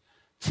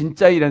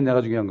 진짜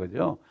일했냐가 중요한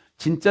거죠.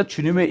 진짜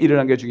주님의 일을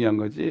한 게 중요한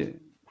거지.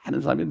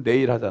 많은 사람이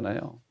내일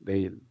하잖아요.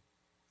 내일.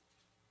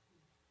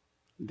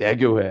 내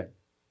교회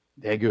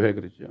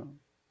그러죠.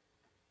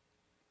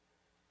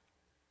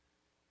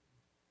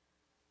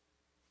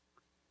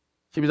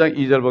 (12장)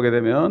 2절 보게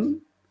되면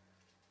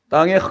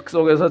땅의 흙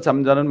속에서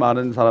잠자는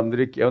많은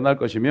사람들이 깨어날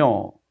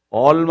것이며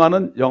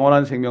얼마는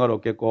영원한 생명을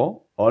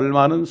얻겠고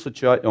얼마는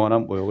수치와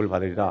영원한 모욕을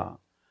받으리라.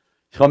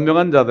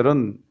 현명한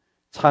자들은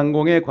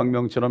창공의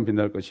광명처럼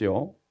빛날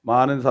것이요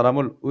많은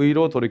사람을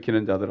의로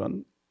돌이키는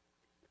자들은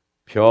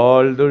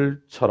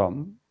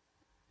별들처럼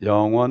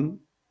영원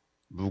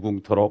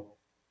무궁토록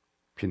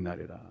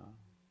빛나리라.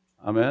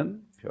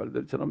 아멘.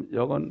 별들처럼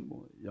영원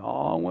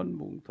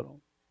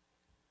무궁토록.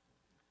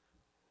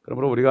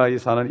 그러므로 우리가 이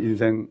사는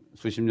인생,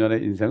 수십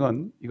년의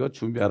인생은 이거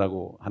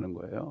준비하라고 하는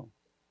거예요.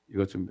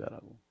 이거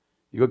준비하라고.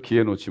 이거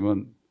기회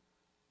놓치면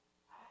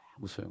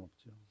아무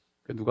소용없죠.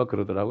 누가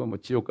그러더라고요. 뭐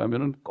지옥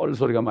가면은 껄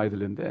소리가 많이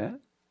들리는데,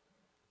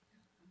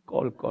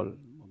 껄,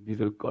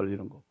 믿을 껄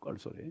이런 거, 껄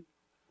소리.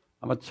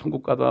 아마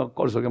천국 가도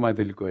껄 소리가 많이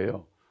들릴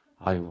거예요.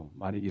 아이고,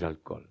 많이 일할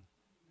걸,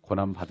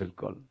 고난 받을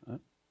걸.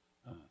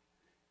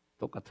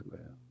 똑같은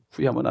거예요.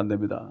 후회하면 안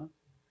됩니다.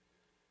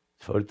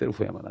 절대로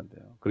후회하면 안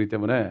돼요. 그렇기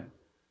때문에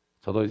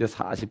저도 이제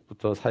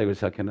 40부터 사역을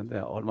시작했는데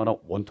얼마나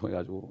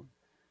원통해가지고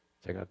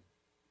제가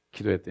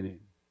기도했더니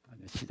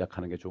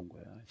시작하는 게 좋은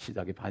거야.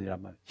 시작이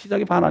반이란 말.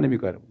 시작이 반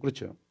아닙니까, 여러분?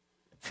 그렇죠?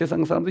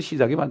 세상 사람도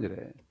시작이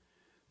반이래.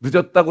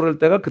 늦었다 그럴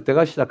때가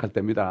그때가 시작할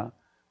때입니다.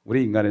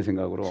 우리 인간의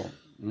생각으로,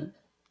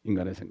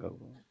 인간의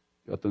생각으로.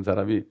 어떤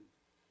사람이,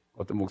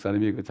 어떤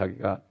목사님이 그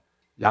자기가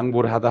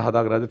양보를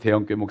하다 그래가지고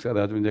대형교회 목사가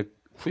돼가지고 이제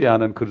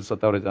후회하는 글을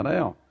썼다고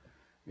그러잖아요.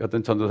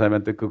 어떤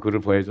전도사님한테 그 글을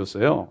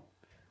보여줬어요.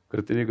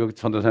 그랬더니 그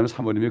전도사님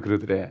사모님이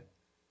그러더래.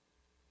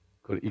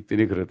 그걸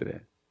읽더니 그러더래.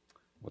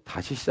 뭐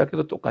다시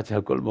시작해도 똑같이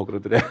할 걸 뭐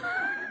그러더래.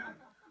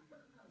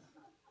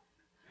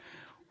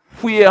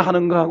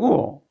 후회하는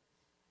거하고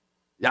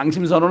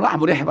양심선언을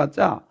아무리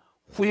해봤자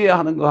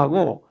후회하는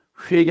거하고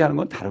회개하는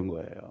건 다른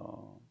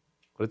거예요.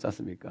 그렇지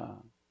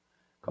않습니까?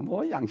 그러니까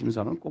뭐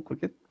양심선언은 꼭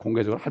그렇게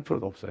공개적으로 할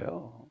필요도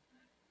없어요.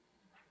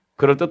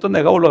 그럴 때 또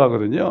내가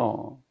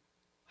올라가거든요.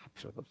 할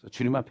필요도 없어요.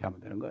 주님 앞에 하면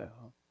되는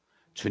거예요.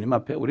 주님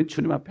앞에, 우린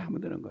주님 앞에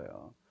하면 되는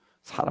거예요.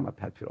 사람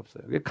앞에 할 필요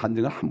없어요. 이게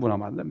간증을 함부로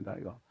하면 안 됩니다,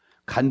 이거.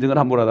 간증을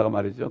함부로 하다가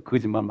말이죠.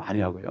 거짓말 많이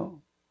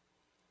하고요.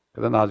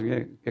 그러다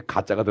나중에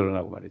가짜가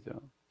드러나고 말이죠.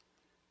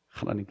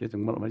 하나님께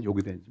정말 얼마나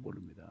욕이 되는지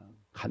모릅니다.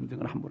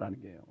 간증을 함부로 하는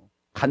게요.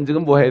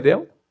 간증은 뭐 해야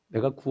돼요?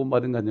 내가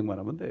구원받은 간증만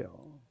하면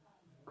돼요.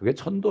 그게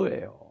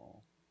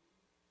천도예요.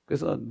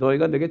 그래서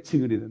너희가 내게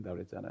증인이 된다고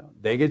그랬잖아요.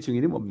 내게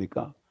증인이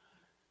뭡니까?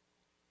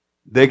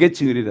 내게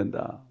증인이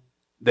된다.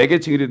 내게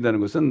증인이 된다는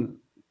것은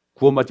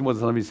구원받지 못한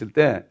사람이 있을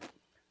때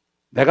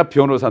내가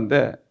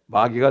변호사인데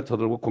마귀가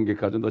저들고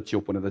공격해가지고 너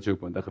지옥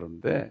보낸다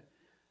그러는데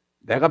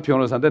내가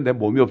변호사인데 내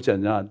몸이 없지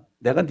않냐?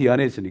 내가 네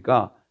안에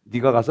있으니까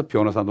네가 가서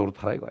변호사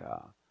노릇하라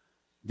이거야.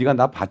 네가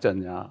나 봤지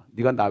않냐?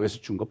 네가 나 위해서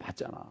준 거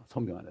봤잖아.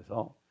 성경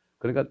안에서.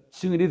 그러니까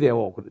증인이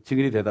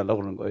돼달라고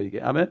그러는 거예요.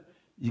 이게 아멘.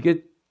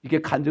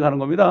 이게 간증하는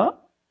겁니다.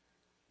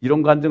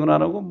 이런 간증은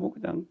안 하고 뭐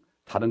그냥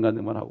다른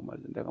간증만 하고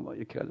말이죠. 내가 뭐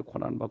이렇게 해가지고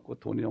고난 받고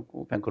돈이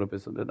없고 뱅크럽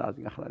했었는데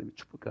나중에 하나님이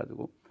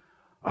축복해가지고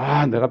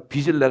내가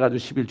빚을 내가지고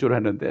 11조를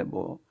했는데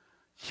뭐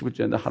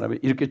 11조 했는데 하나님이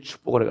이렇게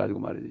축복을 해가지고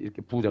말이죠.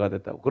 이렇게 부자가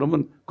됐다고.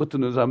 그러면 그거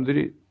듣는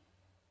사람들이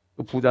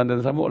그 부자 안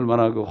되는 사람은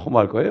얼마나 그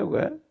허무할 거예요.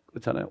 그게?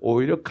 그렇잖아요.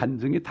 오히려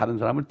간증이 다른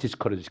사람을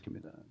디스커리지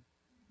시킵니다.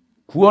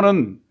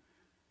 구원은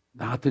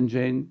나 같은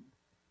죄인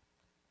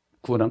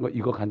구원한 거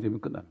이거 간증이면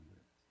끝나는 거예요.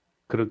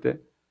 그럴 때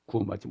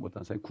구원받지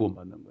못한 사람이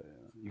구원받는 거예요.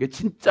 이게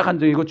진짜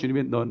간증이고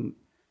주님이 너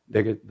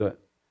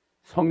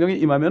성령이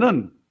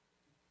임하면은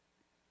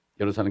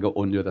예루살렘과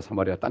온 유다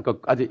사마리아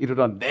땅끝까지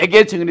이르러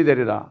내게 증인이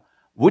되리라.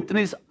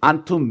 Witness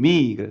unto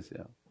me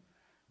그랬어요.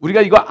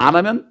 우리가 이거 안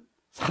하면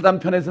사단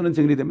편에서는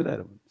증인이 됩니다,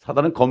 여러분.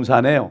 사단은 검사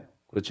안 해요.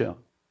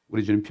 그렇죠?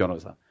 우리 주님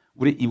변호사.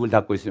 우리 입을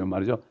닫고 있으면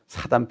말이죠.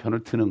 사단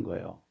편을 드는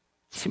거예요.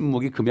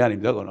 침묵이 금이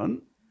아닙니다.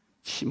 그거는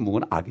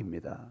침묵은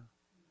악입니다.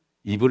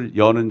 입을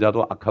여는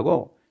자도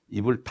악하고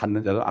입을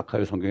닫는 자도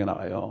악하여 성경에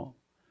나와요.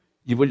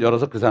 입을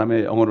열어서 그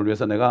사람의 영혼을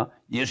위해서 내가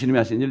예수님이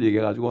하신 일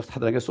얘기해가지고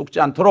사단에게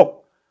속지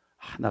않도록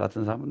나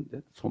같은 사람은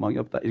소망이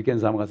없다. 이렇게 하는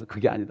사람 가서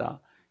그게 아니다.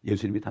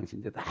 예수님이 당신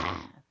이제 다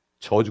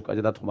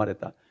저주까지 다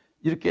도말했다.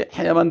 이렇게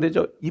해야만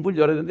되죠. 입을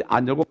열어야 되는데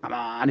안 열고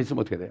가만히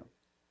있으면 어떻게 돼요?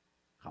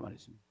 가만히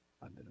있으면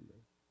안 되는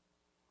거예요.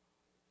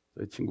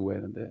 저희 친구가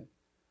있는데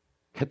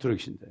캐톨릭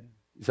신자.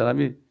 이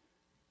사람이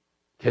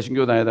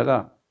개신교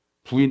다니다가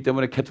부인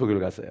때문에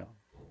캐톨릭을 갔어요.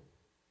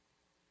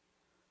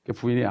 그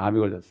부인이 암이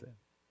걸렸어요.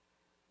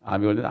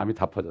 암이 걸렸는데 암이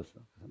다 퍼졌어.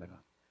 그래서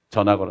내가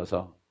전화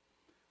걸어서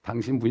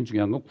당신 부인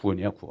중요한 건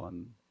구원이야,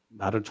 구원.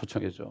 나를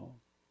초청해줘.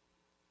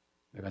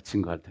 내가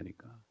증거할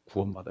테니까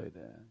구원받아야 돼.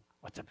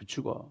 어차피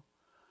죽어.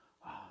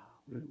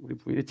 우리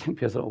부인이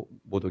창피해서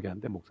못 오게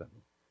한대, 목사님.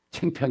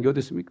 창피한 게 어디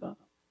있습니까?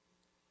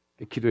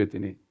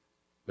 기도했더니,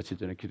 며칠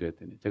전에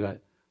기도했더니 제가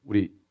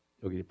우리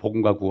여기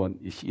복음과 구원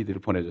이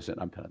CD를 보내줬어요,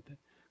 남편한테.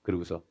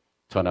 그러고서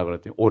전화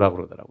걸었더니 오라고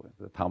그러더라고요.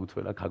 그래서 다음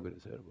토요일에 가기로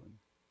했어요, 여러분.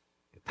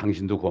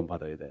 당신도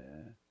구원받아야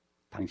돼.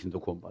 당신도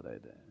구원받아야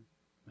돼.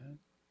 네?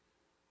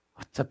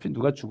 어차피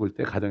누가 죽을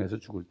때, 가정에서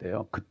죽을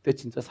때요, 그때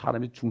진짜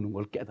사람이 죽는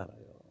걸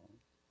깨달아요.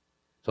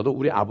 저도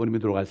우리 아버님이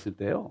돌아갔을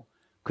때요,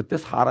 그때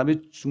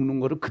사람이 죽는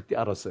거를 그때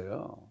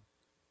알았어요.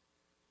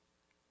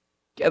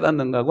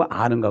 깨닫는 거하고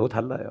아는 거하고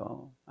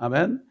달라요.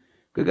 아멘?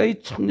 그러니까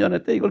이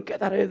청년의 때 이걸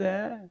깨달아야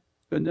돼.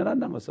 몇 년 안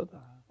남았어,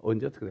 다.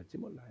 언제 어떻게 될지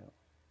몰라요.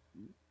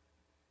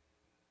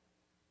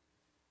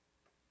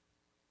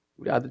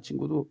 우리 아들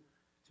친구도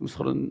지금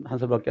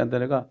 31살밖에 안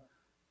된 애가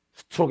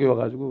스트로크에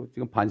와가지고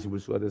지금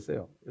반시불수가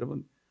됐어요.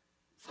 여러분,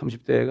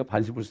 30대가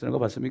반시불수 되는 거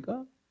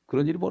봤습니까?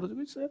 그런 일이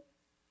벌어지고 있어요.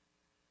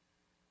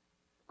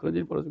 그런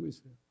일이 벌어지고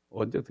있어요.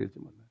 언제 어떻게 될지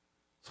몰라요.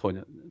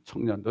 소년,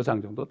 청년도,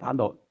 장정도 다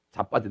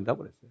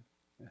자빠진다고 그랬어요.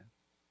 네.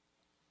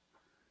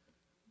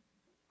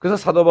 그래서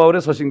사도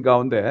바울의 서신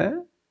가운데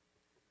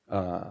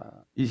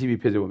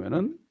 22페이지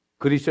보면은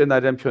그리스도의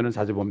날이라는 표현을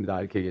자주 봅니다.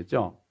 이렇게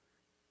얘기했죠.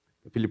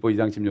 빌립보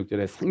 2장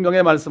 16절에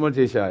생명의 말씀을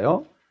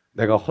제시하여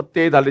내가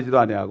헛되이 달리지도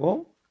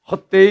아니하고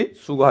헛되이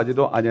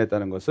수고하지도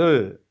아니했다는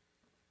것을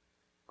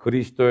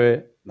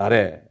그리스도의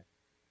날에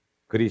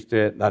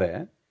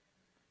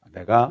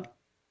내가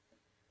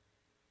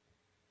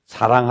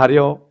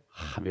자랑하려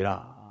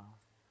함이라.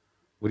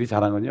 우리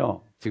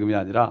자랑은요, 지금이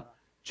아니라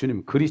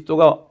주님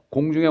그리스도가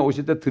공중에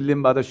오실 때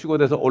들림받아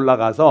휴거돼서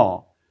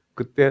올라가서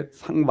그때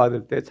상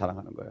받을 때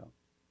자랑하는 거예요.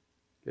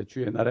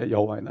 주의 날에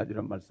여호와의 날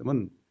이런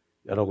말씀은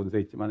여러 군데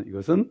있지만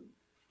이것은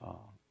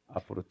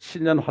앞으로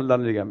 7년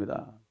환란을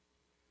얘기합니다.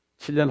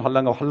 7년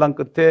환란과 환란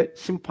끝에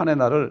심판의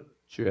날을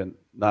주의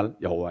날,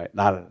 여호와의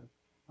날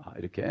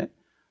이렇게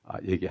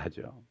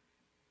얘기하죠.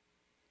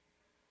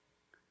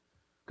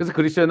 그래서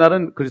그리스도의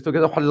날은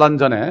그리스도께서 환란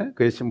전에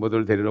그의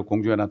신부들을 데리러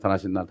공중에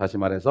나타나신 날, 다시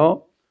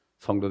말해서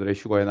성도들의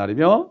휴거의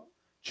날이며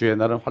주의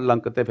날은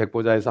환란 끝에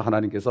백보자에서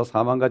하나님께서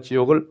사망과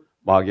지옥을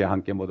마귀와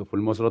함께 모두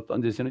불못으로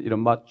던지시는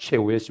이른바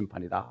최후의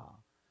심판이다.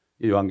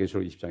 이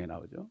요한계시록 20장에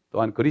나오죠.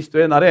 또한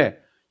그리스도의 날에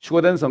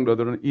휴거된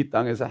성도들은 이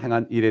땅에서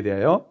행한 일에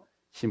대하여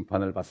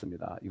심판을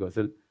받습니다.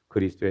 이것을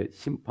그리스도의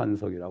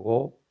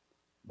심판석이라고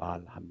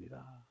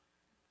말합니다.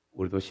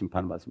 우리도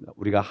심판을 받습니다.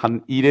 우리가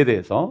한 일에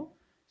대해서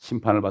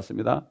심판을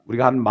받습니다.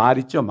 우리가 한 말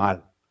있죠,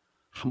 말.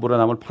 함부로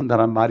남을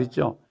판단한 말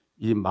있죠.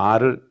 이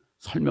말을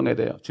설명해야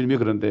돼요. 주님이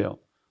그런데요,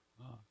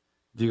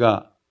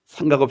 네가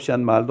생각 없이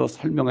한 말도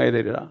설명해야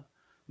되리라.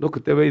 너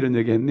그때 왜 이런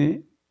얘기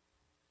했니?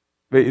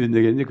 왜 이런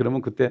얘기 했니?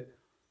 그러면 그때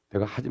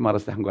내가 하지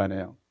말았을 때 한 거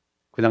아니에요.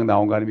 그냥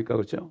나온 거 아닙니까?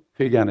 그렇죠?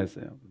 회개 안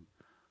했어요.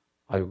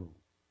 아이고,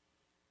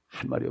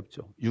 할 말이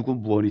없죠.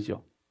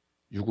 유구무원이죠.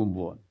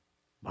 유구무원.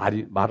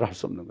 말을 할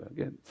수 없는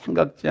거예요.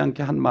 생각지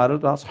않게 한 말을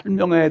다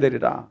설명해야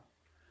되리라.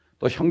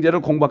 또 형제를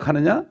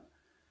공박하느냐?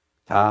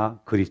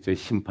 자, 그리스도의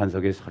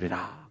심판석에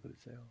서리라.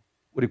 그랬어요.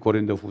 우리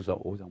고린도후서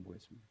 5장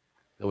보겠습니다.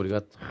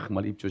 우리가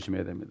정말 입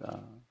조심해야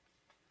됩니다.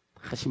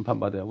 다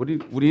심판받아요.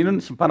 우리는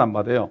심판 안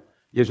받아요.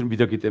 예수를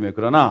믿었기 때문에.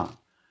 그러나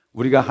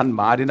우리가 한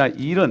말이나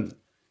일은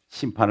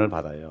심판을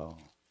받아요.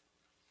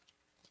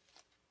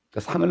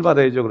 그러니까 상을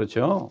받아야죠.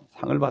 그렇죠?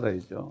 상을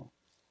받아야죠.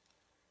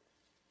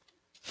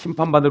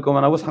 심판받을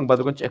것만 하고 상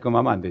받을 건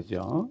쬐끔하면 안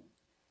되죠.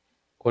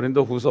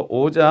 고린도후서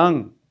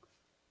 5장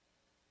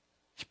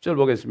 10절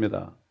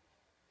보겠습니다.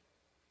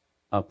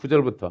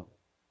 9절부터.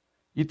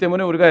 이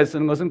때문에 우리가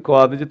애쓰는 것은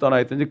거하든지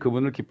떠나 있든지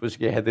그분을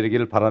기쁘시게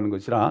해드리기를 바라는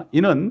것이라.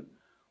 이는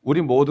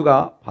우리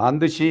모두가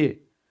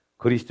반드시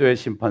그리스도의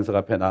심판석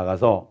앞에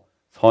나가서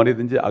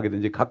선이든지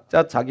악이든지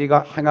각자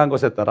자기가 행한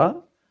것에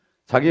따라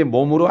자기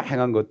몸으로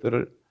행한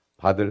것들을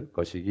받을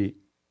것이기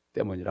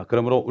때문이라.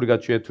 그러므로 우리가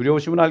주의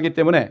두려우심을 알기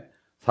때문에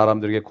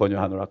사람들에게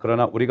권유하노라.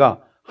 그러나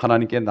우리가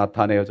하나님께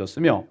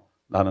나타내어졌으며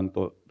나는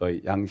또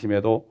너희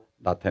양심에도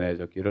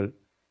나타내어졌기를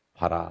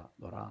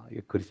바라노라.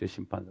 이게 그리스도의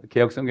심판석.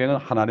 개역성경은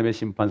하나님의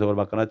심판석으로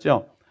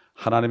바꿔놨죠.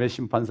 하나님의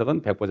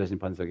심판석은 백보자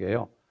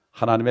심판석이에요.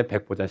 하나님의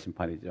백보자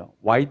심판이죠.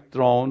 White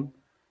throne,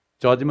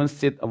 judgment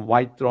seat of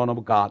white throne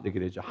of God 이렇게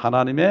되죠.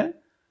 하나님의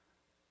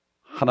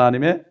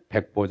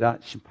백보자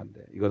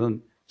심판대.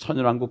 이것은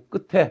천연왕국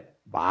끝에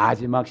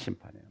마지막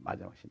심판이에요.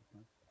 마지막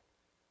심판.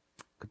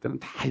 그때는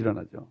다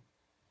일어나죠.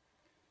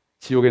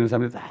 지옥에 있는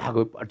사람들이 다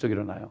뻘쩍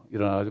일어나요.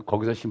 일어나가지고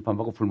거기서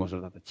심판받고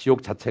불못으로 닫아.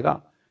 지옥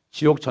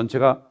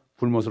전체가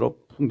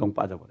불못으로 풍덩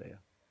빠져버려요.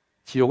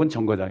 지옥은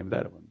정거장입니다,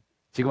 여러분.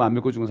 지금 안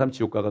믿고 죽은 사람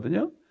지옥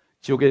가거든요.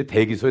 지옥에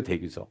대기소에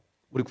대기소.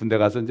 우리 군대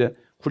가서 이제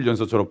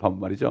훈련소 졸업하면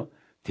말이죠.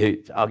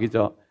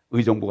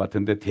 의정부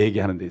같은데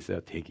대기하는 데 있어요.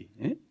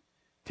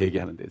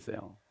 대기하는 데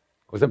있어요.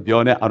 거기서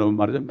면회 안 오면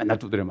말이죠. 맨날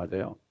두드려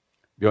맞아요.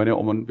 면회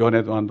오면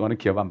면회 동안에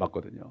기업 안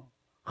받거든요.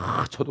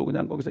 저도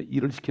그냥 거기서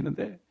일을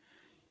시키는데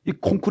이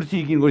콘크리트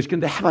이기는 걸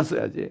시키는데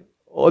해봤어야지.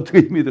 어떻게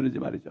힘이 드는지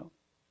말이죠.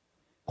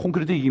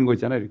 콘크리트 이기는 거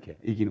있잖아요. 이렇게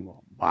이기는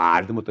거.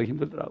 말도 못하게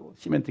힘들더라고.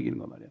 시멘트 이기는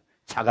거 말이야.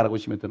 자갈하고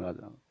시멘트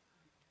나가잖아.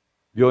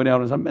 면회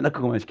오는 사람 맨날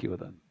그것만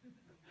시키거든.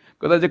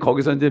 그러다 이제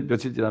거기서 이제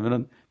며칠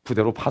지나면은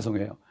부대로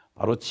파송해요.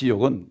 바로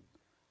지옥은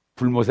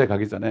불못에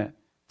가기 전에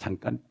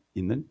잠깐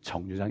있는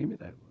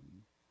정류장입니다, 여러분.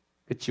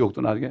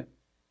 지옥도 나중에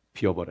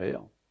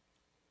비워버려요.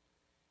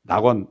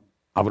 낙원,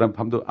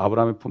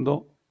 아브라함의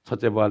품도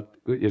첫째 부활,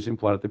 예수님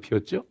부활할 때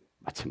비웠죠?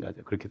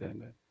 마찬가지예요. 그렇게 되는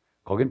거예요.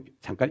 거긴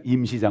잠깐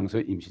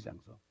임시장소예요,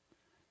 임시장소.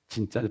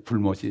 진짜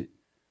불못이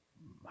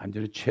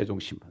완전히 최종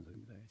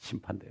심판소입니다.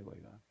 심판대예요,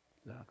 거기가.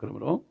 자,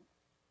 그러므로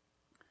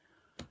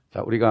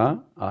자,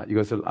 우리가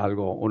이것을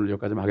알고 오늘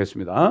여기까지만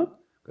하겠습니다.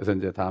 그래서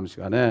이제 다음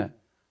시간에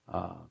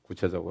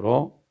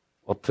구체적으로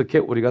어떻게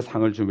우리가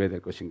상을 준비해야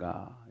될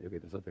것인가 여기에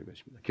대해서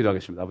배우겠습니다.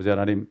 기도하겠습니다. 아버지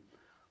하나님,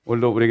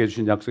 오늘도 우리에게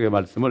주신 약속의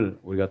말씀을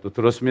우리가 또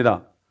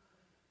들었습니다.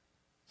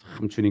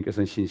 참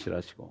주님께서는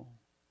신실하시고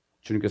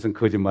주님께서는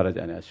거짓말하지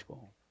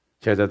아니하시고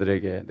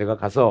제자들에게 내가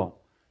가서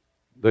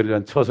너희를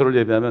위한 처소를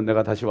예비하면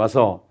내가 다시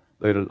와서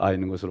너희를 나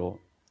있는 곳으로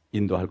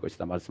인도할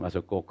것이다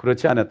말씀하셨고,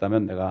 그렇지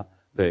않았다면 내가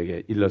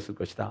너에게 일렀을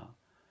것이다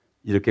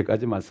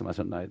이렇게까지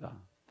말씀하셨나이다.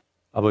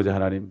 아버지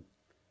하나님,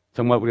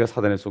 정말 우리가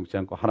사단에 속지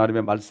않고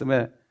하나님의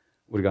말씀에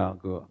우리가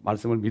그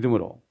말씀을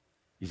믿음으로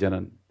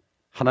이제는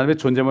하나님의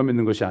존재만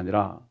믿는 것이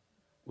아니라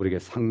우리에게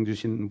상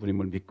주신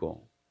분임을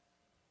믿고,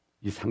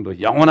 이 상도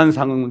영원한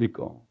상을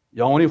믿고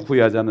영원히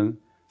후회하지 않는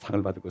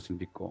상을 받을 것을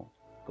믿고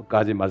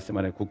끝까지 말씀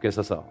안에 굳게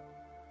서서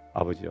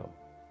아버지여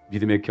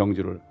믿음의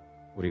경주를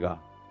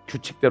우리가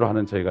규칙대로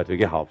하는 저희가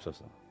되게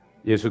하옵소서.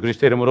 예수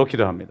그리스도의 이름으로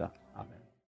기도합니다.